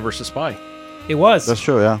 Like Spy vs. Spy. It was. That's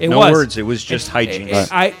true, yeah. It No was. words. It was just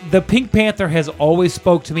hijinks. The Pink Panther has always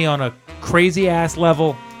spoke to me on a crazy ass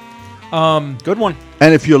level. Good one.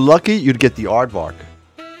 And if you're lucky, you'd get the aardvark.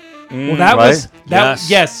 Well, that Right? was that. Yes.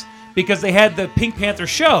 Yes, because they had the Pink Panther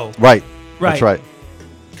show. Right. Right. That's right.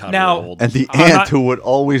 God, Now- we're old. And the I'm ant not- who would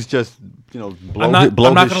always just, blow I'm not his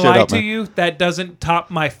going to shit lie up, to man. you. That doesn't top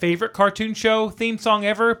my favorite cartoon show theme song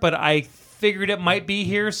ever, but I figured it might be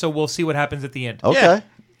here, so we'll see what happens at the end. Okay. Yeah.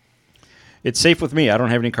 It's safe with me. I don't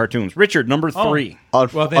have any cartoons. Richard, number 3. Well,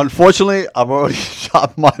 then- Unfortunately, I've already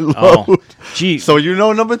shot my load. Oh, gee. So you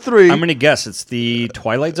know number 3. I'm going to guess it's the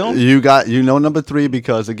Twilight Zone. You know number 3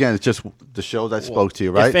 because again it's just the show that spoke to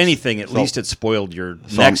you, right? If anything, at So- least it spoiled your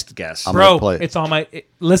So next guess. I'm gonna Bro, play it. it's on my...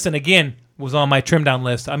 listen, again, was on my trim down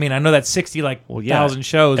list. I mean, I know that's 60, thousand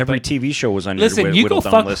shows. Every but TV show was on listen, your you go whittled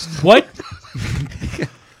down fuck... list. What?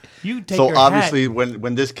 You take So your obviously, hat.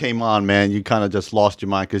 when this came on, man, you kind of just lost your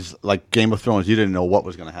mind because, like Game of Thrones, you didn't know what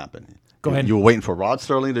was going to happen. Go ahead. You were waiting for Rod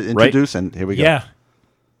Serling to introduce, and here we go. Yeah.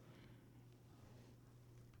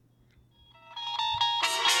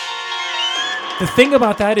 The thing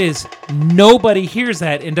about that is nobody hears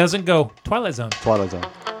that and doesn't go, Twilight Zone. Twilight Zone.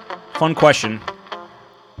 Fun question.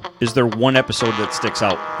 Is there one episode that sticks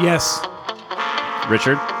out? Yes.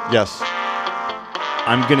 Richard? Yes.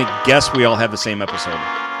 I'm going to guess we all have the same episode.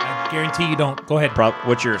 I guarantee you don't. Go ahead.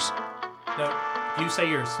 What's yours? No, you say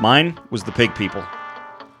yours. Mine was the Pig People.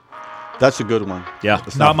 That's a good one. Yeah.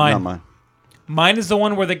 It's Not mine. Not mine. Mine is the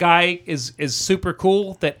one where the guy is super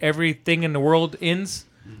cool that everything in the world ends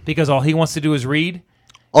because all he wants to do is read.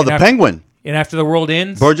 Oh, the after- Penguin. And after the world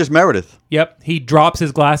ends, Burgess Meredith. yep, he drops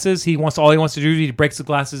his glasses. All he wants to do is he breaks the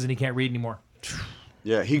glasses and he can't read anymore.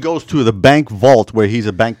 Yeah, he goes to the bank vault where he's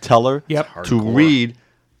a bank teller. Yep. To Hardcore. read.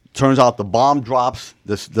 Turns out the bomb drops.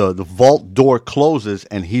 The vault door closes,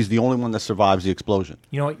 and he's the only one that survives the explosion.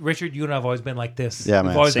 You know what, Richard? You and I have always been like this. Yeah, We've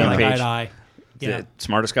man. always Same been like eye page. to eye. Yeah. The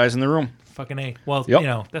smartest guys in the room. Fucking A. Well,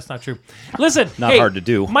 Yep. that's not true. Listen, Not hey, hard to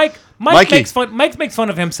do. Mike Mikey. makes fun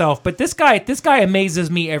of himself, but this guy amazes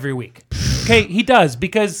me every week. Okay, he does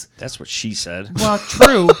because That's what she said. well,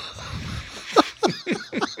 true.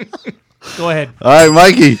 Go ahead. All right,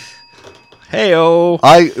 Mikey. Hey-o.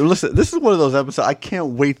 Listen, this is one of those episodes. I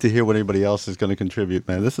can't wait to hear what anybody else is going to contribute,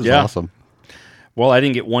 man. This is Yeah. awesome. Well, I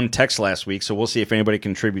didn't get one text last week, so we'll see if anybody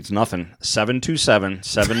contributes nothing.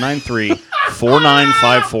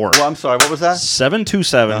 727-793-4954. Well, I'm sorry. What was that?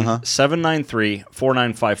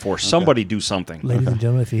 727-793-4954. Somebody do something. Ladies and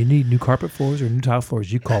gentlemen, if you need new carpet floors or new tile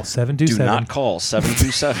floors, you call Do 727. not call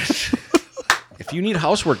 727. If you need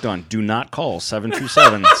housework done, do not call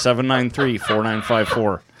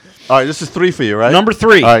 727-793-4954. All right, this is 3 for you, right? Number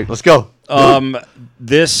 3. All right, let's go.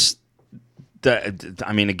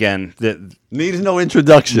 Again, Needs no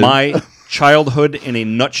introduction. my childhood in a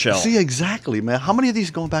nutshell. See, exactly, man. How many of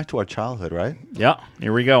these going back to our childhood, right? Yeah,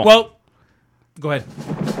 here we go. Well, go ahead.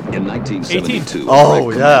 In 1972, Oh,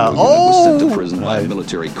 Greg yeah. Commando was sent Oh! to prison by a Right.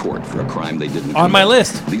 military court for a crime they didn't On my commit.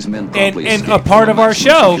 list. These men And- promptly and escaped a part from of our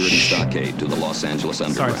maximum show. security stockade to the Los Angeles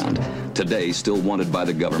underground. Today, still wanted by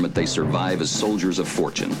the government, they survive as soldiers of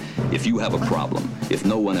fortune. If you have a problem, if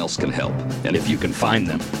no one else can help, and if you can find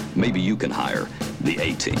them, maybe you can hire the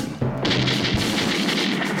A-Team.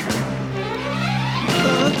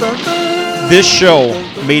 This show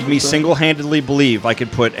made me single-handedly believe I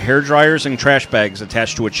could put hair dryers and trash bags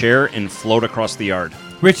attached to a chair and float across the yard.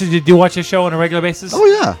 Richard, did you watch this show on a regular basis? Oh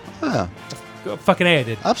yeah, yeah, Fucking A, I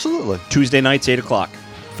did. absolutely. Tuesday nights, 8 o'clock.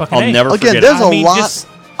 Fucking I'll A. never Again, forget there's it. a I mean, lot. just-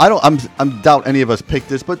 I'm doubt any of us picked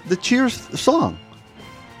this, but the Cheers song.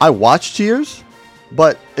 I watched Cheers,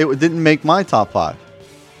 but it didn't make my top 5.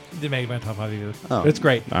 Didn't make my top 5 either. Oh. But it's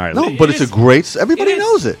great. All right. No, It but it's is- a great. Everybody It is.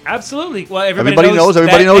 knows it. Absolutely. Well, everybody Everybody knows.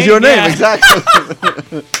 Everybody that knows your name. yeah.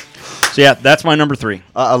 Exactly. So, yeah, that's my number 3.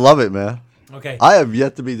 I love it, man. Okay. I have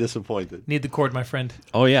yet to be disappointed. Need the cord, my friend.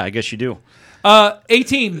 Oh, yeah, I guess you do.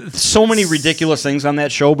 18. So many ridiculous things on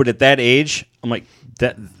that show, but at that age, I'm like,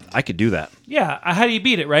 that I could do that. Yeah. How do you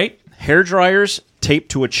beat it, right? Hair dryers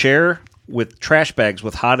taped to a chair with trash bags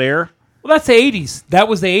with hot air. Well, that's the 80s. That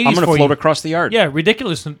was the 80s I'm going for to float you. across the yard. Yeah,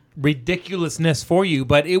 ridiculousness for you,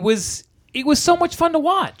 but it was so much fun to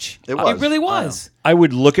watch. It was. It really was. I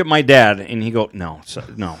would look at my dad and he'd go, no,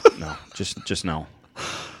 just no.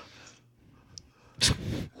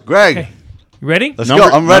 Greg, Okay. You ready? let's go.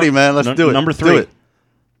 I'm ready, man. Let's do it. Number Do 3. it.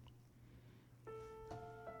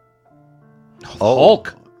 Oh,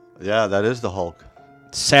 Hulk. Yeah, that is the Hulk.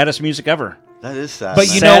 Saddest music ever. That is sad.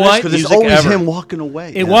 But you know what? Because it's Music always ever. him walking away.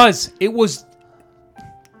 It Yeah. was. It was.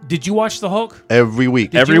 Did you watch the Hulk? every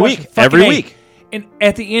week. Did Every you watch week. fucking Every A? week. And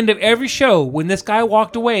at the end of every show, when this guy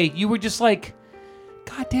walked away, you were just like,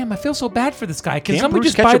 God damn, I feel so bad for this guy. Can Can't somebody Bruce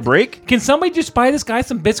just catch buy a break? Can somebody just buy this guy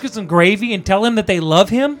some biscuits and gravy and tell him that they love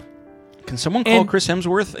him? Can someone call And- Chris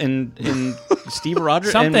Hemsworth and Steve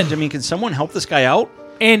Rogers? Something. I mean, can someone help this guy out?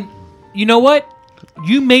 And you know what?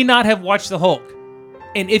 You may not have watched the Hulk.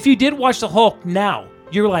 And if you did watch the Hulk now,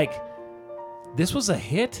 you're like, this was a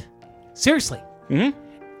hit? Seriously. Mhm.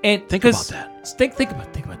 And Think 'cause- about that.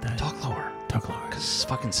 Think about that. Talk lower. Talk lower. Because it's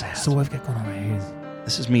fucking sad. So what I've got going on right here is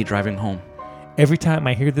This is me driving home. every time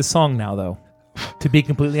I hear this song now, though, to be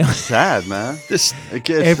completely honest, Sad, man. This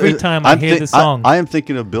Every time I hear this song. I am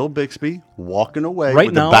thinking of Bill Bixby walking away Right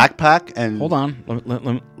with now- the backpack and Hold on.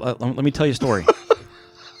 Let me tell you a story.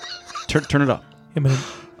 Turn it up. I'm gonna-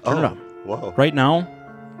 Turn it up. Whoa. Right now,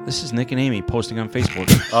 this is Nick and Amy posting on Facebook.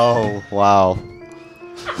 Oh wow.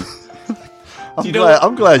 You know-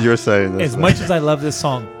 I'm glad you're saying this. as man. much as I love this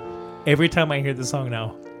song, every time I hear this song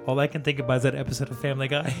now, all I can think about is that episode of Family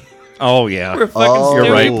Guy Oh, yeah. where fucking Oh. Stewie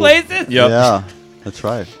You're right. plays it. Yep. Yeah, that's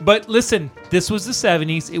right. But listen, this was the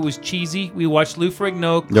 70s. It was cheesy. We watched Lou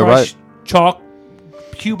Ferrigno You're crush right. chalk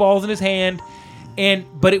cue balls in his hand,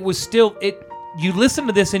 but it was still it. You listen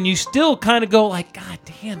to this and you still kind of go like, God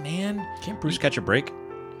damn, man. Can't Bruce catch a break?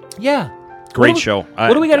 Yeah. Great What do we- show.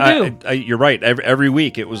 What do we got to do? You're right. Every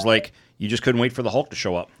week, it was like you just couldn't wait for the Hulk to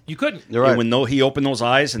show up. You couldn't. You're right. And when he opened those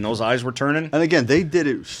eyes and those eyes were turning, And again, they did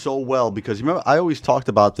it so well because you remember I always talked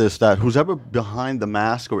about this that who's ever behind the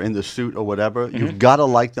mask or in the suit or whatever, Mm-hmm. you've got to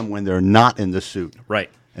like them when they're not in the suit. right.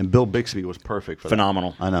 And Bill Bixby was perfect for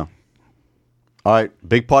Phenomenal. that. I know. All right,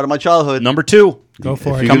 big part of my childhood. Number 2. Go for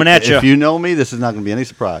If it. you- Coming at ya. If you know me, this is not going to be any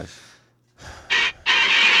surprise.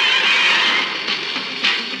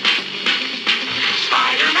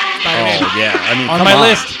 Spider-Man. Oh, yeah. I mean, On come my on.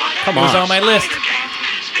 list. Come It was on. on my list.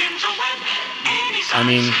 I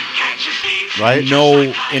mean, Right? no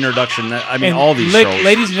introduction. I mean, And all these shows.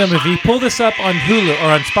 ladies and gentlemen, if you pull this up on Hulu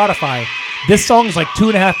or on Spotify, this song is like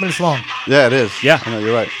 2.5 minutes long. Yeah, it is. Yeah. I know,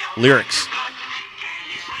 you're right. Lyrics.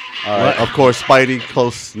 All right. Of course, Spidey,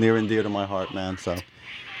 close, near and dear to my heart, man. So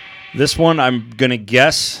This one, I'm going to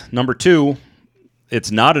guess number 2.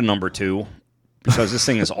 It's not a number 2 because this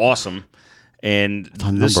thing is awesome. And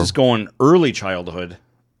this number. is going early childhood.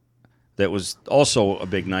 That was also a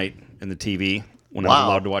big night in the TV when I was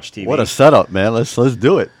allowed to watch TV. What a setup, man. Let's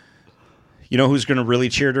do it. You know who's going to really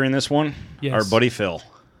cheer during this one? Yes. Our buddy Phil.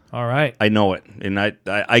 All right. I know it. And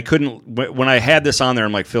I couldn't, when I had this on there,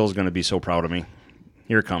 I'm like, Phil's going to be so proud of me.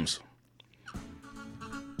 Here it comes.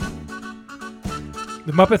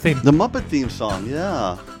 The Muppet theme. The Muppet theme song,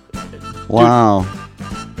 yeah. Wow.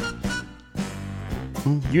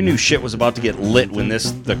 You knew shit was about to get lit when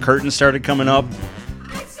the curtain started coming up.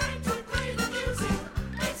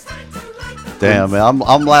 Damn, man.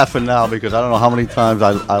 I'm laughing now because I don't know how many times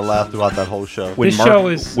I laughed throughout that whole show. When This Mark, show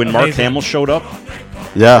is when Mark amazing. Hamill showed up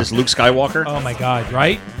Yeah. as Luke Skywalker. Oh my God!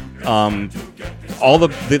 Right? All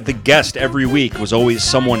the guest every week was always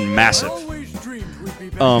someone massive.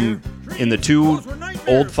 In the 2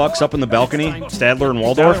 old fucks up in the balcony, Stadler and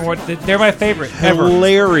Waldorf, They're my favorite ever.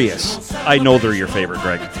 hilarious. I know they're your favorite,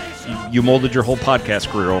 Greg. You molded your whole podcast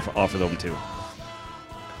career off of them too.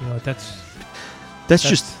 You know what? That's That's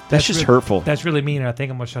just really- hurtful. That's really mean. And I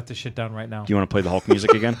think I'm gonna shut this shit down right now. Do you want to play the Hulk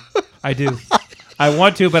music again? I do. I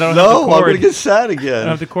want to, but I don't have No, the I'm cord. going to get sad I don't have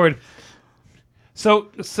again. the cord. So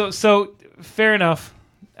fair enough.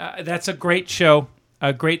 That's a great show.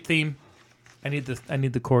 A great theme. I need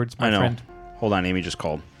the chords, my I know. friend. Hold on, Amy just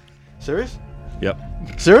called. Serious? Yep.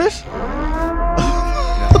 Serious?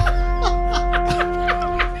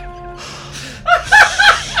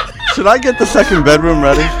 Should I get the second bedroom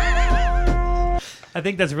ready? I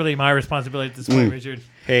think that's really my responsibility at this point, Richard.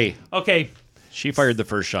 Hey, Okay, she fired the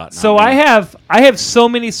first shot. so I have so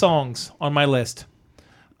many songs on my list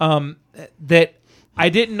that I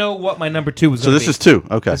didn't know what my number 2 was So going to this be. is 2.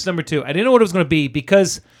 Okay. This is number 2. I didn't know what it was going to be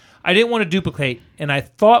because I didn't want to duplicate, and I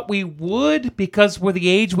thought we would because we're the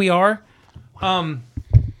age we are.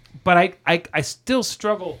 But I still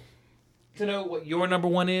struggle to know what your number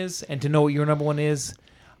 1 is and to know what your number 1 is.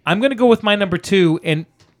 I'm going to go with my number 2, and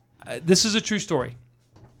this is a true story.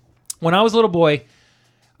 When I was a little boy,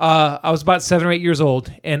 I was about 7 or 8 years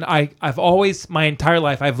old, and I've always, my entire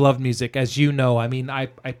life, I've loved music, as you know. I mean, I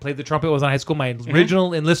played the trumpet, was in high school. My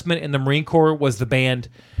original enlistment in the Marine Corps was the band,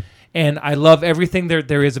 and I love everything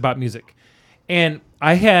there is about music. And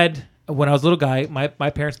I had, when I was a little guy, my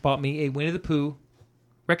parents bought me a Winnie the Pooh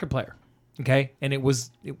record player, okay? And it was,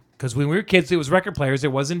 because when we were kids, it was record players.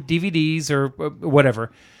 It wasn't DVDs or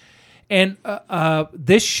whatever. And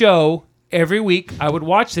this show, every week, I would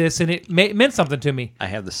watch this, and it meant something to me. I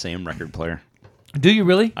have the same record player. Do you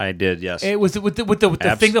really? I did, yes. It was with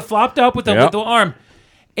the thing that flopped up with the arm,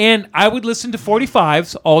 and I would listen to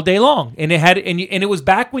 45s all day long. And it was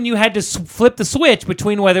back when you had to flip the switch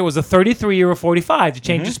between whether it was a 33 or a 45 to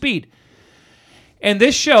change the speed. And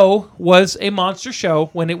this show was a monster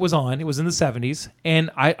show when it was on. It was in the 70s,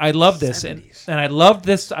 and I loved this, and I loved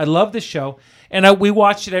this. I loved this show, and we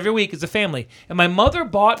watched it every week as a family. And my mother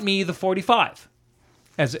bought me the 45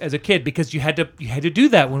 as a kid because you had to do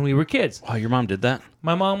that when we were kids. Oh, your mom did that?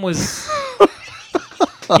 My mom was.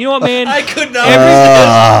 You know what, man? I could not.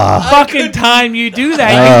 Every fucking time you do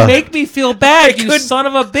that, you make me feel bad, you son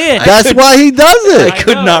of a bitch. That's why he does it. I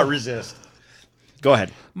could know. not resist. Go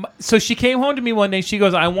ahead. So she came home to me one day. And she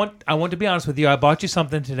goes, I want to be honest with you. I bought you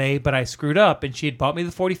something today, but I screwed up. And she had bought me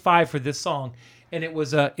the 45 for this song, and it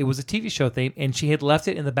was a TV show theme. And she had left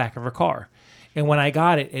it in the back of her car. And when I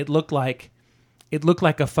got it, it looked like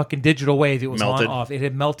a fucking digital wave. It was Melted. on off. It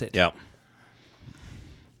had melted. Yeah.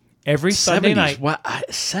 Every Sunday night. What?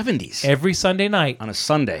 70s. Every Sunday night, On a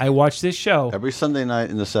Sunday. I watched this show. Every Sunday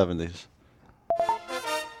night in the 70s.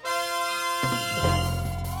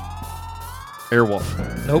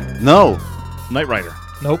 Airwolf. Nope. No. Knight Rider.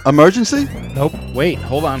 Nope. Emergency? Nope. Wait,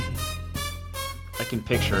 hold on. I can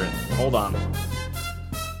picture it. Hold on.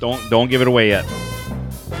 Don't give it away yet.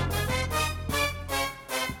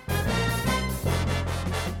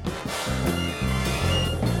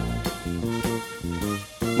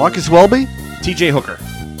 Marcus Welby? TJ Hooker.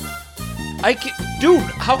 Dude,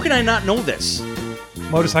 how can I not know this?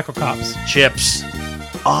 Motorcycle Cops. Chips.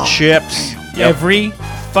 Chips. Yep. Every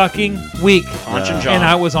fucking week. Hunch and John. And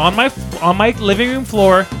I was on my living room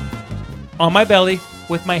floor, on my belly,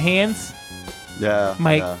 with my hands. Yeah.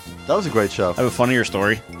 Mike. Yeah. That was a great show. I have a funnier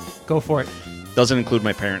story. Go for it. Doesn't include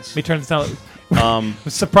my parents. Let me turn this down.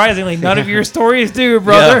 Surprisingly, none of your stories do,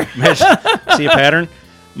 brother. Yeah. See a pattern?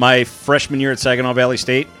 My freshman year at Saginaw Valley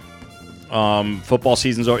State, football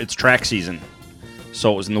season's over. It's track season.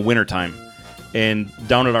 So it was in the wintertime. And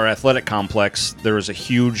down at our athletic complex, there was a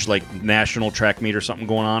huge national track meet or something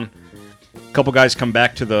going on. A couple guys come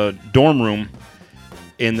back to the dorm room,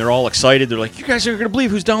 and they're all excited. They're like, you guys aren't going to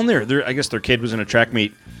believe who's down there. I guess their kid was in a track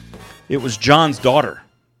meet. It was John's daughter.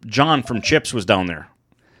 John from Chips was down there.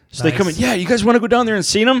 So they come in, yeah, you guys want to go down there and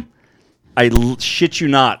see him? I shit you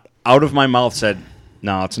not, out of my mouth said,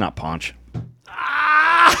 no, it's not Ponch.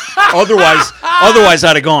 Otherwise,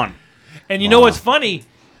 I'd have gone. And you know what's funny?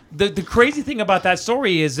 The crazy thing about that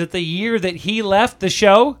story is that the year that he left the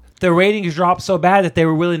show, the ratings dropped so bad that they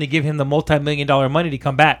were willing to give him the multi-million-dollar money to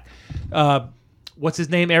come back. What's his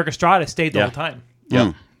name? Eric Estrada stayed the whole time.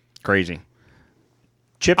 Yeah, crazy.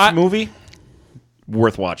 Chips movie,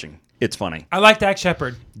 worth watching. It's funny. I like Dak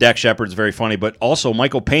Shepard. Dak Shepard's very funny, but also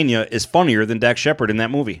Michael Pena is funnier than Dak Shepard in that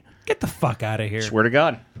movie. Get the fuck out of here. Swear to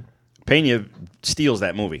God. Pena steals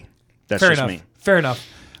that movie. That's Fair just enough. me. Fair enough.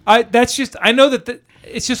 I know that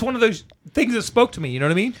it's just one of those things that spoke to me. You know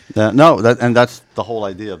what I mean? That's the whole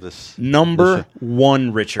idea of this. Number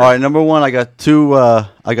one, Richard. All right, number one. I got two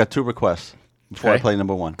requests before I play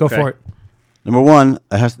number one. Go for it. Number one,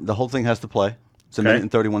 the whole thing has to play. It's a minute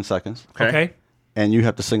and 31 seconds, Okay. and you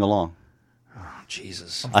have to sing along.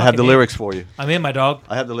 Jesus. I have the in. lyrics for you. I'm in, my dog.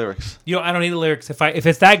 I have the lyrics. I don't need the lyrics. If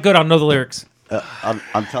it's that good, I'll know the lyrics.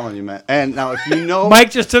 I'm telling you, man. And now, if you know,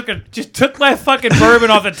 Mike just took my fucking bourbon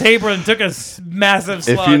off the table and took a massive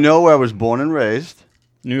slug. if you know where I was born and raised,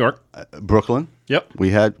 New York. Brooklyn. Yep. We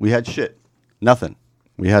had shit. Nothing.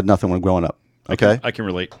 We had nothing when growing up. Okay. I can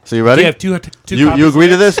relate. So you ready? Do you have two You copies agree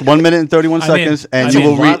of to it? this? 1 minute and 31 I'm seconds, in. and I'm you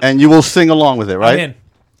in. will and you will sing along with it, right?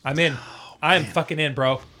 I'm in. I'm fucking in,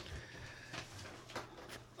 bro.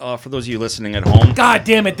 For those of you listening at home, God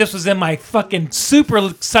damn it! This was in my fucking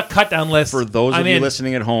super cut down list. for those I'm of you in.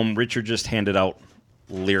 listening at home, Richard just handed out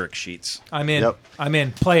lyric sheets. I'm in. Yep. I'm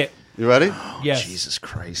in. Play it. You ready? Yes. Jesus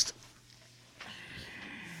Christ.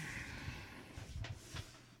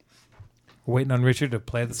 We're waiting on Richard to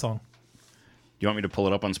play the song. You want me to pull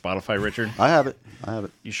it up on Spotify, Richard? I have it.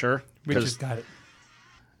 You sure? Richard's 'Cause got it.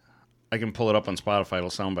 I can pull it up on Spotify. It'll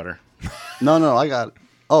sound better. No, I got it.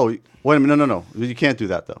 Oh, wait a minute. No. You can't do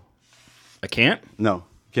that though. I can't? No,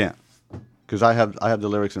 can't. Because I have the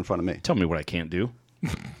lyrics in front of me. Tell me what I can't do.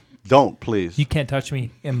 Don't, please. You can't touch me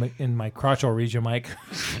in my crotchal region, Mike.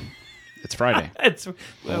 It's Friday.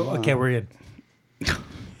 Okay, we're in.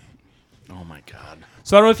 Oh, my God.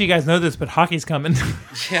 So I don't know if you guys know this, but hockey's coming.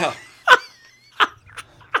 Yeah.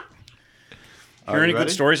 Are Hear any you good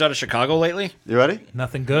ready? stories out of Chicago lately? You ready?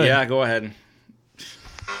 Nothing good. Yeah, go ahead.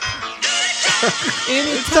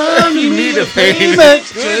 Anytime you need a payment.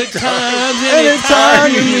 good times.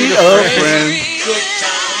 Anytime you need a friend.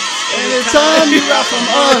 Anytime you're out from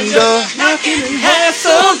under. Not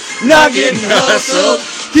getting hustled.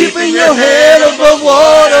 Keeping your head above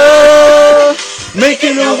water.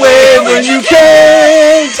 Making a way when you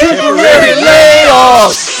can. Temporary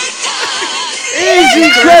layoffs.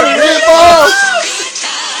 Easy credit rip-offs.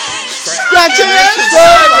 Scratching at the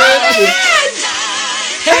surface.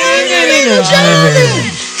 Hanging in a journey.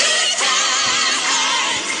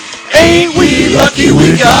 Ain't we lucky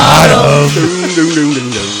we got 'em?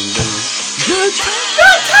 Good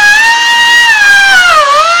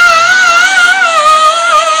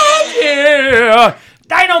Yeah.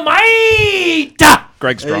 Dynamite!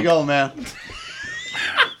 Greg's There you drunk. go, man.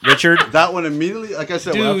 Richard, That one immediately, like I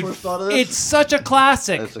said, when I Dude, first started this, it's such a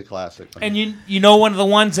classic. it's a classic. And you know one of the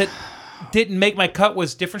ones that didn't make my cut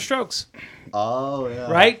was Different Strokes, Oh, yeah.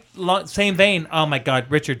 right? Same vein. Oh my God,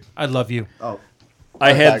 Richard, I love you. Oh,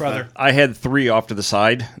 I had brother. I had 3 off to the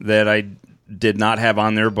side that I did not have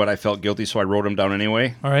on there, but I felt guilty, so I wrote them down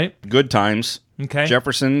anyway. All right. Good Times, Okay.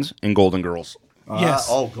 Jeffersons, and Golden Girls. Yes.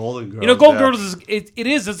 Golden Girls. You know, Golden yeah. Girls is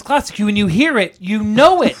it's a classic. When you hear it, you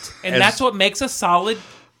know it, and As- that's what makes a solid.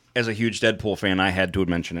 As a huge Deadpool fan, I had to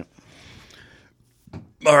mention it.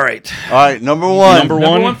 All right. All right, number one. Number Number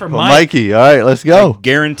one one for For Mike. Mikey. All right, let's go.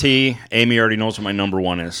 Guarantee Amy already knows what my number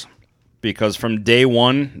 1 is. Because from day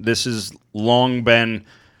one, this has long been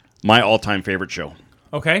my all-time favorite show,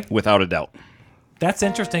 Okay, without a doubt. that's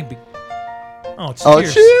interesting. Cheers. Oh,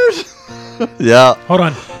 cheers. Yeah. Hold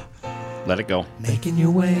on. Let it go. Making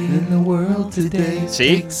your way in the world today.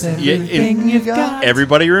 See? takes Yeah, everything you've got.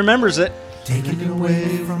 Everybody remembers it. Taking you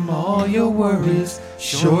away from all your worries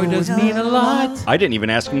sure does mean a lot. I didn't even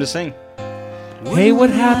ask him to sing. Hey, what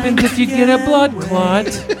happens if you get a blood clot?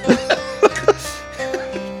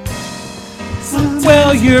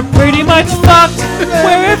 Well, you're pretty much fucked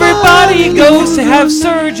where everybody goes to have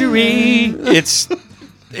surgery. It's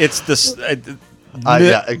this.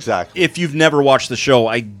 Yeah, exactly. If you've never watched the show,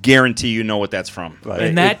 I guarantee you know what that's from. Right.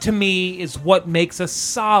 And that, to me, is what makes a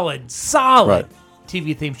solid Right.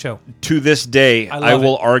 TV theme show. To this day, I I love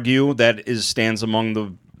will it. argue that stands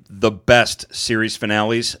among the best series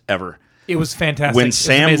finales ever. It was fantastic. When It was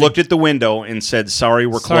Sam amazing. looked at the window and said, "Sorry,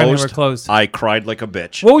 we're Sorry, closed," we're closed. I cried like a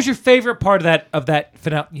bitch. What was your favorite part of that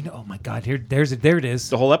finale? You know, oh my God, there it is.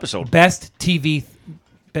 The whole episode. Best TV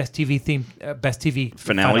theme, best TV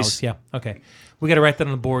Finales? Yeah. Okay. We got to write that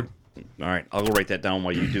on the board. All right, I'll go write that down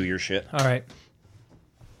while you do your shit. All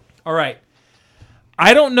right.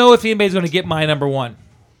 I don't know if anybody's going to get my number 1.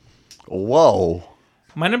 Whoa.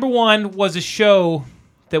 My number 1 was a show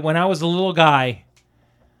that when I was a little guy,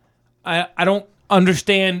 I don't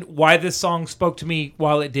understand why this song spoke to me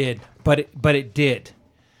while it did, but it did.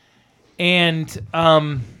 And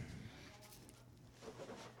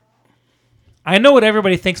I know what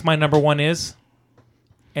everybody thinks my number 1 is,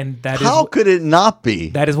 and How could it not be?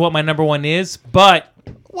 that is what my number 1 is, but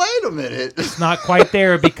Wait a minute. it's not quite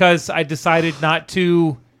there because I decided not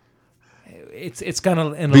to. It's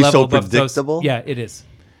gonna in a Be level so above those. predictable? Yeah, it is.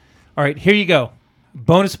 All right, here you go.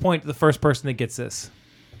 Bonus point to the first person that gets this.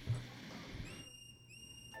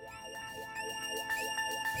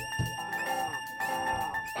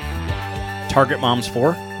 Target Moms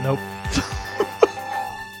 4. Nope.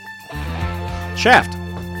 Shaft.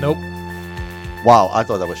 Nope. Wow, I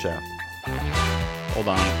thought that was Shaft. Hold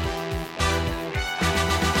on.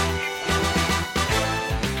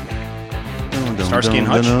 Starsky and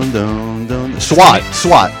Hutch?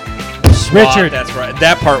 SWAT. Richard. That's right.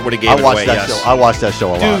 That part would have gave I it watched away, that yes. show. I watched that show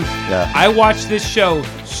a lot. Dude, Yeah. I watched this show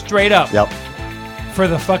straight up Yep. for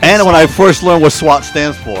the fucking And when song. I first learned what SWAT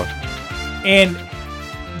stands for, And,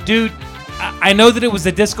 dude, I know that it was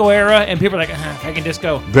the disco era, and people are like, fucking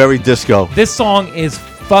disco. very disco. This song is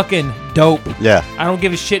fucking dope. Yeah. I don't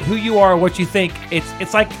give a shit who you are or what you think.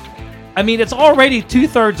 It's like, I mean, it's already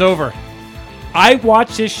 2/3 over. I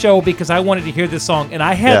watched this show because I wanted to hear this song, and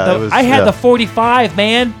I had the 45,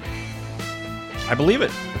 man. I believe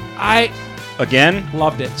it. I Again,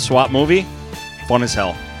 loved it. SWAT movie, fun as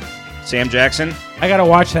hell. Sam Jackson, I gotta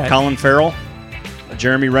watch that. Colin Farrell,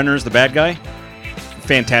 Jeremy Renner's the bad guy.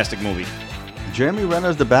 Fantastic movie. Jeremy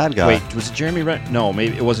Renner's the bad guy. Wait, was it Jeremy Renner? No,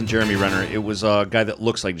 maybe it wasn't Jeremy Renner. It was a guy that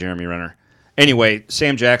looks like Jeremy Renner. Anyway,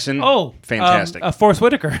 Sam Jackson. Oh, fantastic. Forrest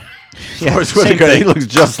Whitaker. Yeah, Forrest same Whitaker, he thing. looks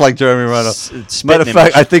just like Jeremy Renner. Spitting Matter of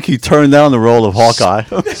fact, image. I think he turned down the role of Hawkeye.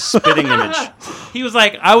 Spitting image. He was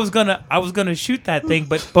like, I was gonna shoot that thing,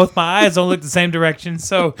 but both my eyes don't look the same direction,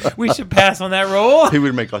 so we should pass on that role. He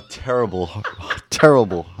would make a terrible,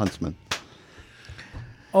 terrible huntsman.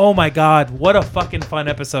 Oh my god, what a fucking fun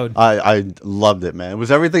episode. I loved it, man. It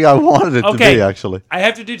was everything I wanted it to Okay. be, actually. I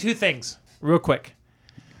have to do two things real quick.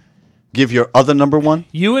 Give your other number one.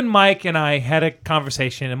 You and Mike and I had a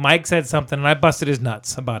conversation, and Mike said something, and I busted his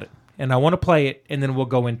nuts about it. And I want to play it, and then we'll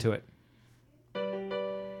go into it.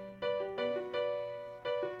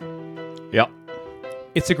 Yep.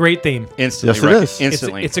 It's a great theme. Instantly. Yes, it is.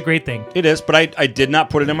 Instantly. It's a great thing. It is, but I did not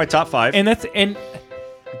put it in my top 5 And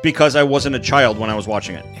because I wasn't a child when I was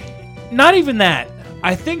watching it. not even that.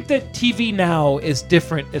 I think that TV now is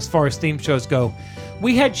different as far as theme shows go.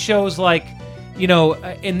 We had shows like,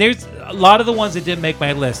 and there's a lot of the ones that didn't make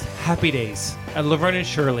my list. Happy Days, Laverne and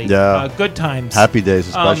Shirley, Yeah. Good Times, Happy Days,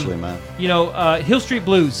 especially, man. Hill Street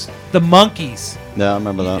Blues, The Monkees, Yeah, I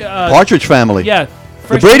remember that. uh, Partridge Family. yeah,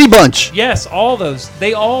 The Brady Bunch. Yes, all those.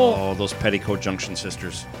 They all, Oh, those Petticoat Junction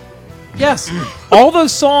sisters. yes, all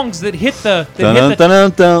those songs that hit the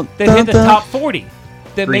top 40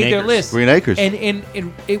 that Green made their Acres. list. Green Acres. And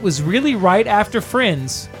it was really right after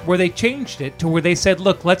Friends where they changed it to where they said,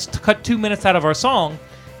 look, let's cut 2 minutes out of our song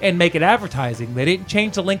and make it advertising. They didn't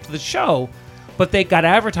change the length of the show, but they got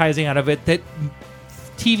advertising out of it that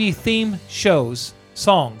TV theme shows,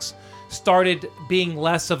 songs, started being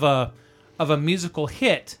less of a musical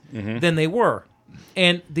hit than they were.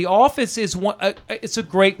 And The Office is one. It's a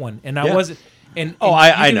great one, and I Yeah. wasn't. And I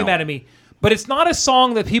you can know. be mad at me, but it's not a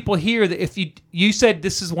song that people hear. That if you said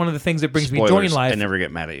this is one of the things that brings me joy in Spoilers, life. I never get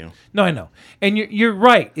mad at you. No, I know, and you're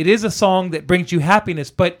right. It is a song that brings you happiness,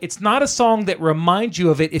 but it's not a song that reminds you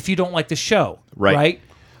of it if you don't like the show. Right. Right.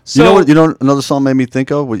 So You know what another song made me think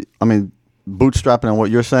of? I mean, bootstrapping on what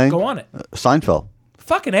you're saying. go on it. Seinfeld.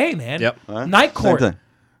 Fucking A, man. Yep. Night Same Court. thing.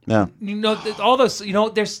 Yeah. All those.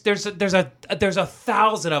 There's a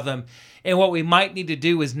 1,000 of them, and what we might need to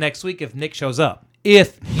do is next week if Nick shows up.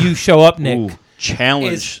 If you show up, Nick. Ooh,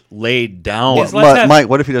 challenge laid down. Let's have- Mike,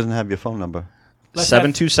 what if he doesn't have your phone number?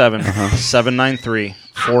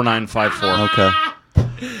 727-793-4954. Okay.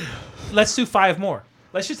 Let's do 5 more.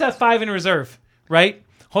 Let's just have 5 in reserve, right?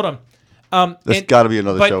 Hold on. There's got to be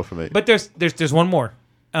another show for me. But there's one more.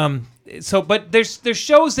 But there's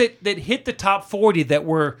shows that hit the top 40 that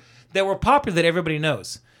were popular that everybody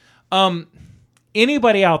knows.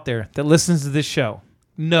 Anybody out there that listens to this show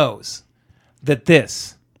knows that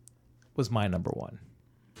this was my number 1.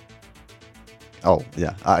 Oh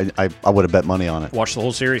yeah, I would have bet money on it. Watch the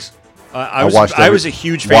whole series. I watched a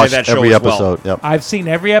huge fan of that show every as well. episode. Yep. I've seen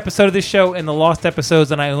every episode of this show and the lost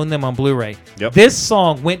episodes, and I own them on Blu-ray. Yep. This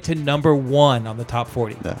song went to number 1 on the top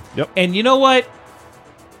 40. Yeah. Yep. And you know what?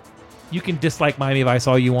 You can dislike Miami Vice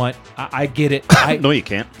all you want. I get it. No, you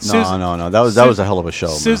can't. No. That was a hell of a show.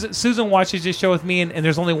 Man. Susan watches this show with me, and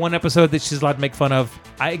there's only one episode that she's allowed to make fun of.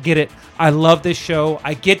 I get it. I love this show.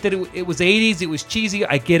 I get that it was 80s. It was cheesy.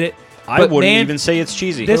 I get it. I But wouldn't man, even say it's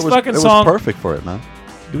cheesy. this It was, fucking it was song- perfect for it, man.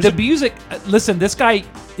 The music. Listen, this guy.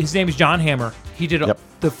 His name is John Hammer. He did Yep.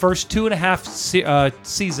 the first 2.5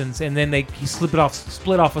 seasons, and then he split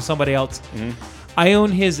off with somebody else. Mm-hmm. I own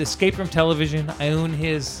his Escape from Television. I own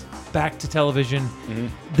his Back to Television. Mm-hmm.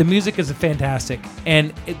 The music is fantastic,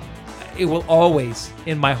 and it will always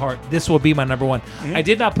in my heart. This will be my number 1. Mm-hmm. I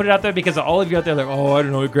did not put it out there because all of you out there are like, oh, I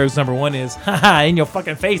don't know what Greg's number 1 is. Haha, in your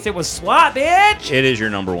fucking face, it was SWAT, bitch. It is your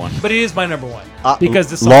number 1. But it is my number 1 because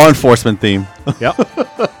the song. law enforcement theme. Yep.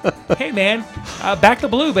 Hey man, back to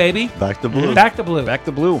blue, baby. Back to blue. Back to blue. Back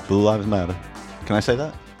to blue. Blue Lives Matter. Can I say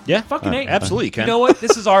that? Yeah, Fucking A. absolutely, you can. You know what?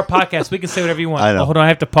 This is our podcast. We can say whatever you want. I know. Oh, hold on, I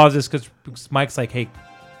have to pause this because Mike's like, "Hey,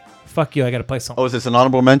 fuck you! I got to play something." Oh, is this an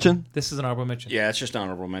honorable mention? This is an honorable mention. Yeah, it's just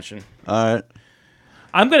honorable mention. All right.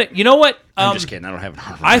 I'm gonna. You know what? I'm just kidding. I don't have an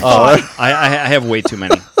honorable. I mention. thought I have way too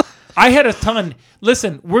many. I had a ton.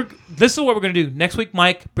 Listen, this is what we're gonna do next week,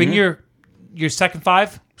 Mike. Bring your second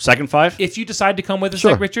five. Second five. If you decide to come with us,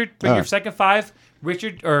 Sure. like Richard, bring All your right. second five.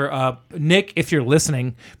 Richard or Nick, if you're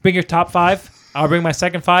listening, bring your top five. I'll bring my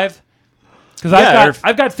second five. Because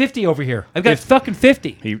I've got 50 over here. I've got fucking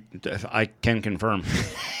 50. I can confirm.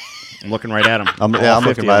 I'm looking right at him. I'm All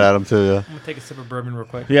looking 50 right of at them. him too. Yeah. I'm gonna take a sip of bourbon real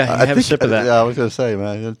quick. Yeah, you have a sip of that. Yeah, I was gonna say,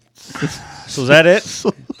 man. So is that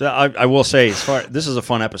it? I will say, this is a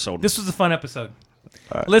fun episode. This was a fun episode.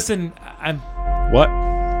 Listen, I'm. What?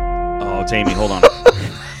 Oh, it's Amy. Hold on.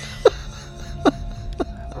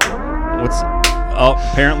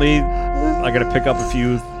 Apparently, I got to pick up a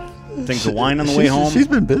few things of wine on the way home. She's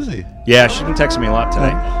been busy. Yeah, she's been texting me a lot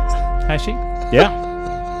today. Has she?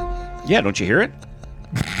 Yeah. Yeah, don't you hear it?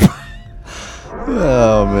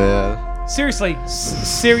 Oh man. Seriously,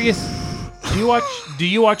 serious. Do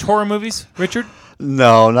you watch horror movies, Richard?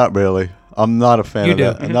 No, not really. I'm not a fan You of do.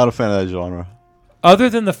 that. I'm not a fan of that genre. Other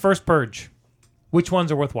than the first Purge, which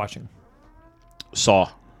ones are worth watching? Saw.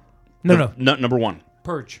 No. Number one.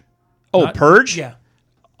 Purge. Oh, Not- Purge? Yeah.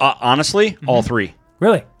 Honestly, all three.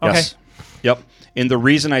 Really? Okay. Yes. Yep. And the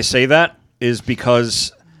reason I say that is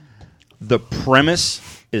because the premise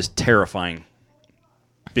is terrifying.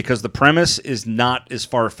 Because the premise is not as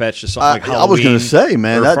far-fetched as something like Halloween. I was going to say,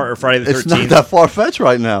 man, or Friday the 13th. it's not that far-fetched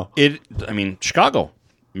right now. Chicago,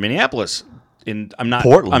 Minneapolis, and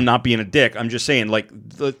Portland. I'm not being a dick. I'm just saying, like,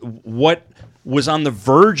 what was on the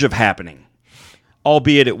verge of happening,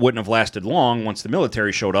 albeit it wouldn't have lasted long once the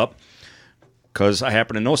military showed up. Because I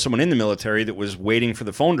happen to know someone in the military that was waiting for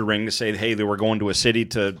the phone to ring to say, hey, they were going to a city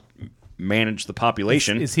to manage the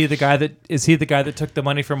population. Is he the guy that took the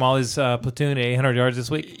money from all his platoon at 800 yards this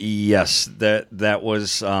week? Yes, that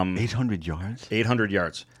was 800 yards? 800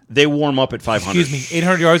 yards. They warm up at 500. Excuse me,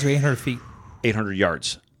 800 yards or 800 feet? 800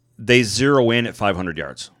 yards. They zero in at 500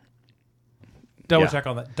 yards. Double Yeah. check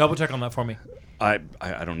on that. Double check on that for me. I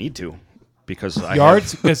don't need to because I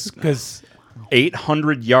Yards? have Because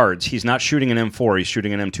 800 yards. He's not shooting an M4. He's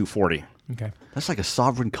shooting an M240. okay. That's like a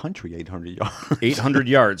sovereign country, 800 yards. 800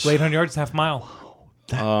 yards. 800 yards, half mile.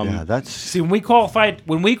 Yeah, that's... See, when we qualified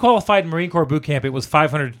Marine Corps boot camp, it was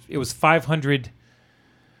 500. It was 500. It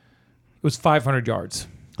was 500 yards,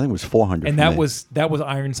 I think it was 400 and for that me. was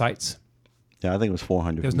iron sights. Yeah, I think it was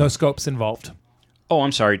 400. There was for me. no scopes involved. Oh,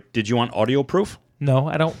 I'm sorry. Did you want audio proof? No,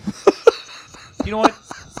 I don't. You know what?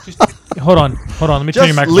 Just hold on. Let me turn your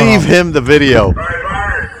Just microphone leave off. him the video. All right,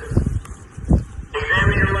 fire.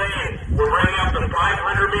 Examine your lane. We're bringing up the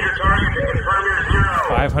 500-meter target to confirm your zero.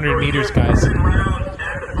 500 meters, guys. Rounds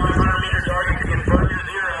at the 500-meter target to confirm your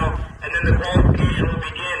zero, and then the qualification will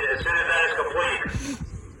begin as soon as that is complete.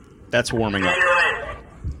 That's warming up. Stay your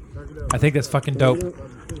lane. I think that's fucking dope.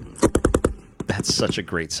 That's such a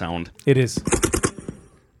great sound. It is.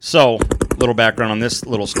 So, little background on this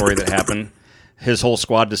little story that happened. His whole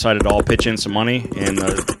squad decided to all pitch in some money, and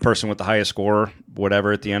the person with the highest score,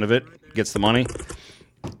 whatever, at the end of it, gets the money.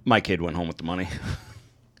 My kid went home with the money.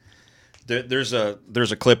 There's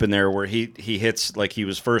a clip in there where he hits, like, he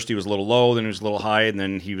was first, he was a little low, then he was a little high, and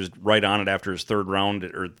then he was right on it after his third round,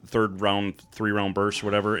 3-round burst or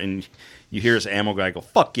whatever, and you hear his ammo guy go,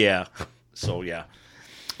 fuck yeah. So, yeah.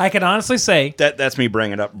 I can honestly say That's me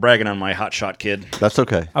bragging on my hot shot kid. That's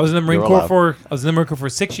okay. I was in the Marine You're Corps allowed. for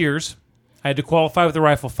 6 years. I had to qualify with the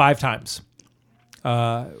rifle 5 times.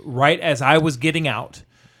 Right as I was getting out,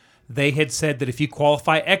 they had said that if you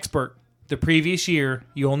qualify expert the previous year,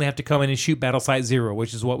 you only have to come in and shoot battle site 0,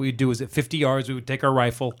 which is what we would do. Is at 50 yards, we would take our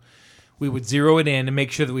rifle, we would zero it in and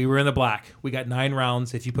make sure that we were in the black. We got 9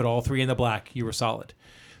 rounds. If you put all 3 in the black, you were solid.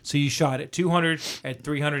 So you shot at 200, at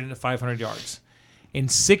 300, and at 500 yards. In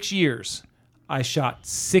 6 years, I shot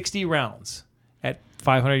 60 rounds at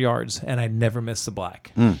 500 yards, and I never missed the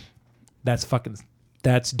black.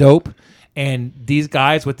 That's dope. And these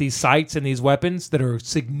guys with these sights and these weapons that are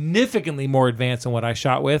significantly more advanced than what I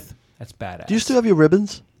shot with, that's badass. Do you still have your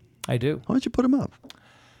ribbons? I do. Why don't you put them up?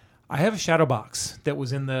 I have a shadow box that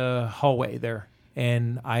was in the hallway there,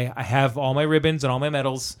 and I have all my ribbons and all my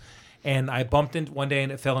medals. And I bumped into one day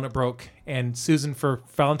and it fell and it broke. And Susan, for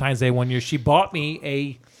Valentine's Day one year, she bought me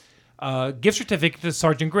a gift certificate to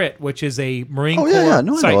Sergeant Grit, which is a Marine Corps Yeah.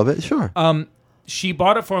 No, I site. know of it. Sure. She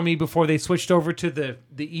bought it for me before they switched over to the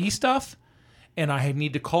E stuff, and I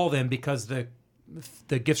need to call them because the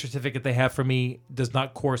gift certificate they have for me does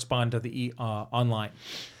not correspond to the E online.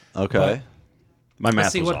 okay. My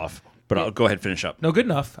math see was what- off, but I'll go ahead and finish up. No, good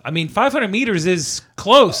enough. I mean, 500 meters is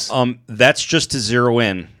close. That's just to zero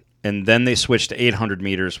in, and then they switched to 800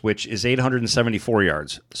 meters, which is 874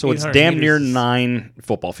 yards. So it's 800 damn near meters is 9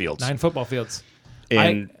 football fields. 9 football fields.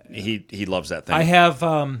 And he loves that thing. I have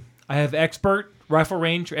expert rifle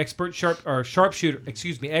range, sharpshooter.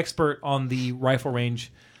 Excuse me, expert on the rifle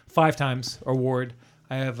range, 5 times award.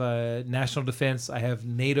 I have national defense. I have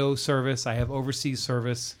NATO service. I have overseas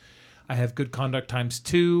service. I have good conduct times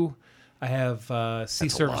 2. I have sea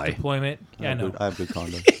service lie. deployment. Yeah, I know. I have good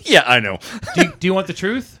conduct. Yeah, I know. Do you want the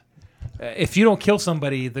truth? If you don't kill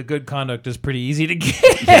somebody, the good conduct is pretty easy to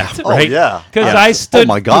get. Oh, yeah. Because Yeah. I stood Oh,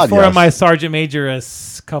 my God, before yes. my sergeant major a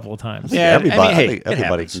couple of times. Yeah, Everybody, I mean, hey, I think it everybody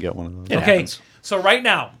happens. can get one of those. It Okay, happens. so right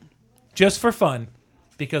now, just for fun,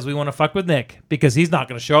 because we want to fuck with Nick, because he's not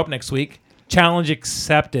going to show up next week. Challenge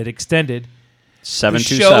accepted, extended.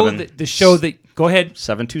 The show that go ahead.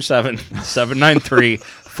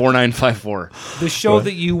 727-793-4954. The show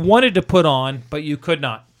that you wanted to put on, but you could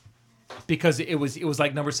not, because it was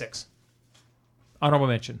like number 6. Honorable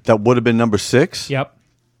mention. That would have been number 6. Yep.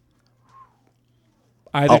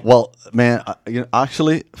 Either Well, man,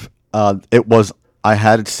 actually, it was. I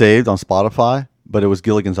had it saved on Spotify, but it was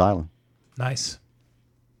Gilligan's Island. nice.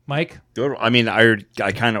 Mike. I mean, I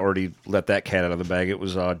kind of already let that cat out of the bag. It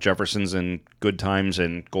was Jeffersons and Good Times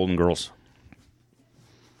and Golden Girls.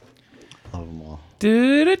 Love them all.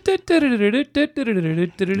 Benny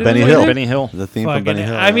Hill. Benny Hill. The theme from Benny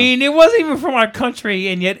Hill. I mean, it wasn't even from our country,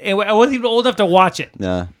 and yet I wasn't even old enough to watch it.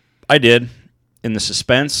 yeah. I did. In the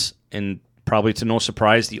suspense, and probably to no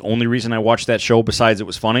surprise, the only reason I watched that show, besides it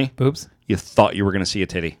was funny, Boobs. you thought you were going to see a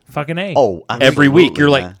titty. Fucking A. Oh, Every week, you're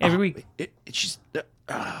like, man. Every week. she's,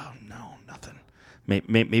 no, nothing.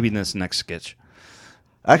 Maybe in this next sketch.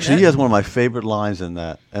 Actually, he has one of my favorite lines in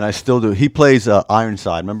that, and I still do. He plays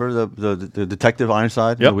Ironside. Remember the detective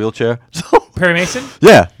Ironside in Yep. the wheelchair? So, Perry Mason.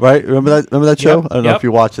 yeah, right. Remember that show? Yep, I don't know yep. if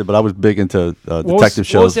you watched it, but I was big into What detective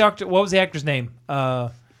shows. What was the actor's name?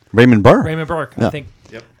 Raymond Burr. Raymond Burke, Yeah. I think.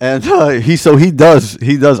 And he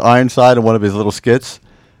does Ironside in one of his little skits,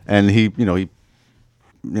 and he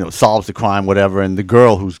solves the crime, whatever. And the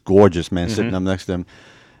girl, who's gorgeous, man, sitting up next to him,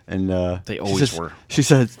 and They she always says- were. She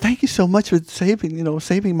said, "Thank you so much for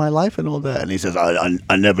saving my life and all that." And he says, "I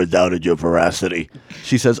never doubted your veracity."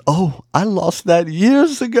 She says, "Oh, I lost that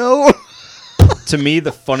years ago." To me,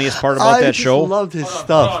 the funniest part about I that just show, loved his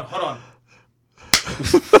stuff. Hold on.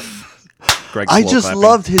 Greg I slow just clapping.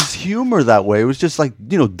 loved his humor that way. It was just like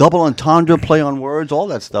double entendre, play on words, all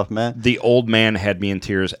that stuff, man. The old man had me in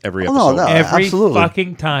tears every Oh, episode. no. Every absolutely.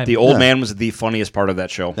 fucking time. The old Yeah. man was the funniest part of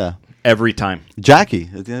that show. Yeah. Every time. Jackie,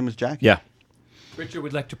 his name was Jackie. Yeah. Richard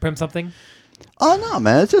would like to prim something. Oh no,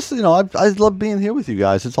 man! It's just I love being here with you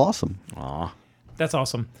guys. It's awesome. Aw. That's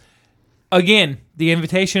awesome. Again, the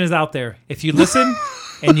invitation is out there. If you listen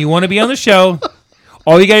and you want to be on the show,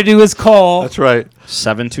 all you got to do is call. right.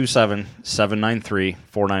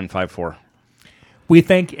 727-793-4954. We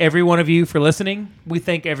thank every one of you for listening. We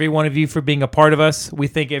thank every one of you for being a part of us. We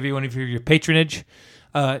thank every one of you for your patronage.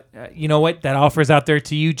 You know what? That offer is out there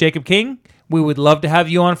to you, Jacob King. We would love to have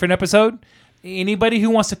you on for an episode. Anybody who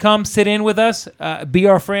wants to come sit in with us, be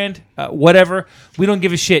our friend, whatever. We don't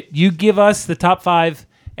give a shit. You give us the top 5,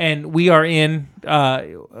 and we are in.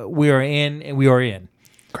 We are in, and we are in.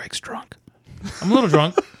 Greg's drunk. I'm a little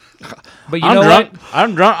drunk, but you I'm know drunk. what?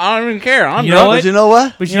 I'm drunk. I don't even care. I'm You know drunk. what? But you know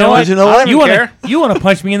what? But you know what? But you know what? You want care. to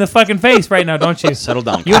punch me in the fucking face right now, don't you? Settle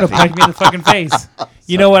down, You want to Kathy. punch me in the fucking face.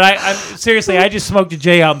 You know what? I'm seriously. I just smoked a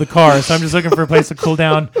J out in the car, so I'm just looking for a place to cool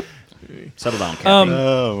down. Settle down, Kathy.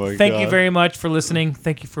 Oh my Thank you very much for listening.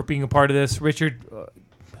 Thank you for being a part of this, Richard.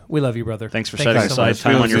 We love you, brother. Thanks for Thank setting you so aside much.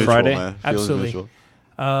 time on your Friday. Absolutely.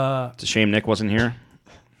 It's a shame Nick wasn't here.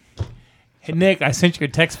 Hey, Nick, I sent you a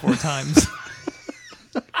text 4 times.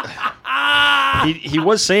 He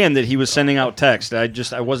was saying that he was sending out text. I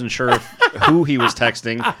wasn't sure who he was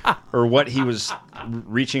texting or what he was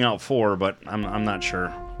reaching out for, but I'm not sure.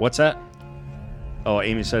 What's that? Oh,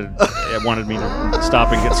 Amy said it wanted me to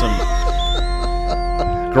stop and get some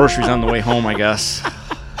groceries on the way home, I guess.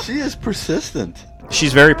 She is persistent.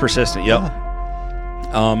 She's very persistent. Yep.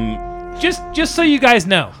 just so you guys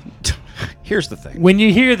know, Here's the thing. when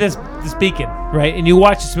you hear this beacon, right, and you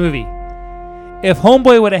watch this movie, if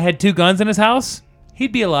Homeboy would have had 2 guns in his house,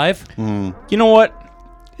 he'd be alive. You know what?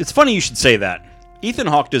 It's funny you should say that. Ethan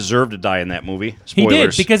Hawke deserved to die in that movie. He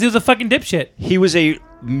Spoilers. did, because he was a fucking dipshit. He was a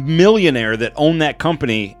millionaire that owned that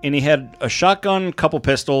company, and he had a shotgun, couple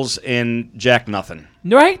pistols, and jack nothing.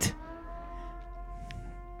 Right?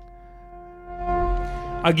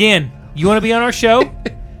 Again, you want to be on our show?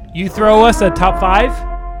 You throw us a top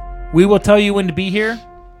 5, We will tell you when to be here.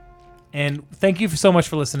 And thank you so much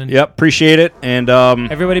for listening. Yep, appreciate it. And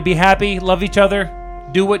Everybody be happy, love each other,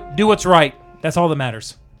 do what's right. That's all that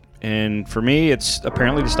matters. and for me, it's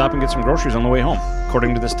apparently to stop and get some groceries on the way home,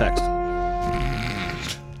 according to this text.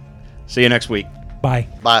 See you next week. Bye.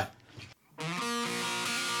 Bye.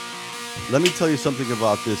 Let me tell you something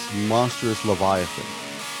about this monstrous Leviathan.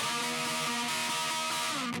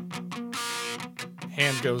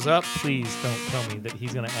 Hand goes up. Please don't tell me that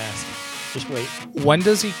he's going to ask. Just wait. When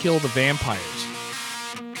does he kill the vampires?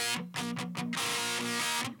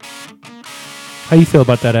 How you feel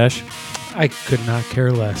about that, Ash? I could not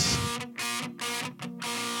care less.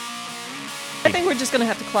 I think we're just gonna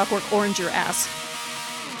have to Clockwork Orange your ass.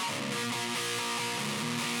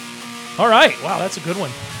 All right. Wow, that's a good one.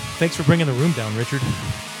 Thanks for bringing the room down, Richard.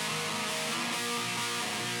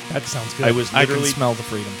 That sounds good. I was I can literally smell the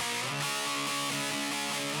freedom.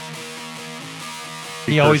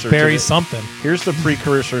 He always precursor to buries this. something. Here's the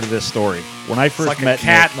precursor to this story. When I It's first like a met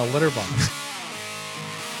cat Nick, in a litter box.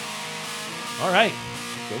 All right.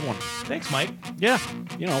 good one. Thanks, Mike. Yeah,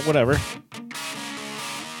 whatever.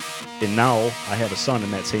 And now I have a son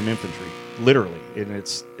in that same infantry, literally, and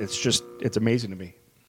it's amazing to me.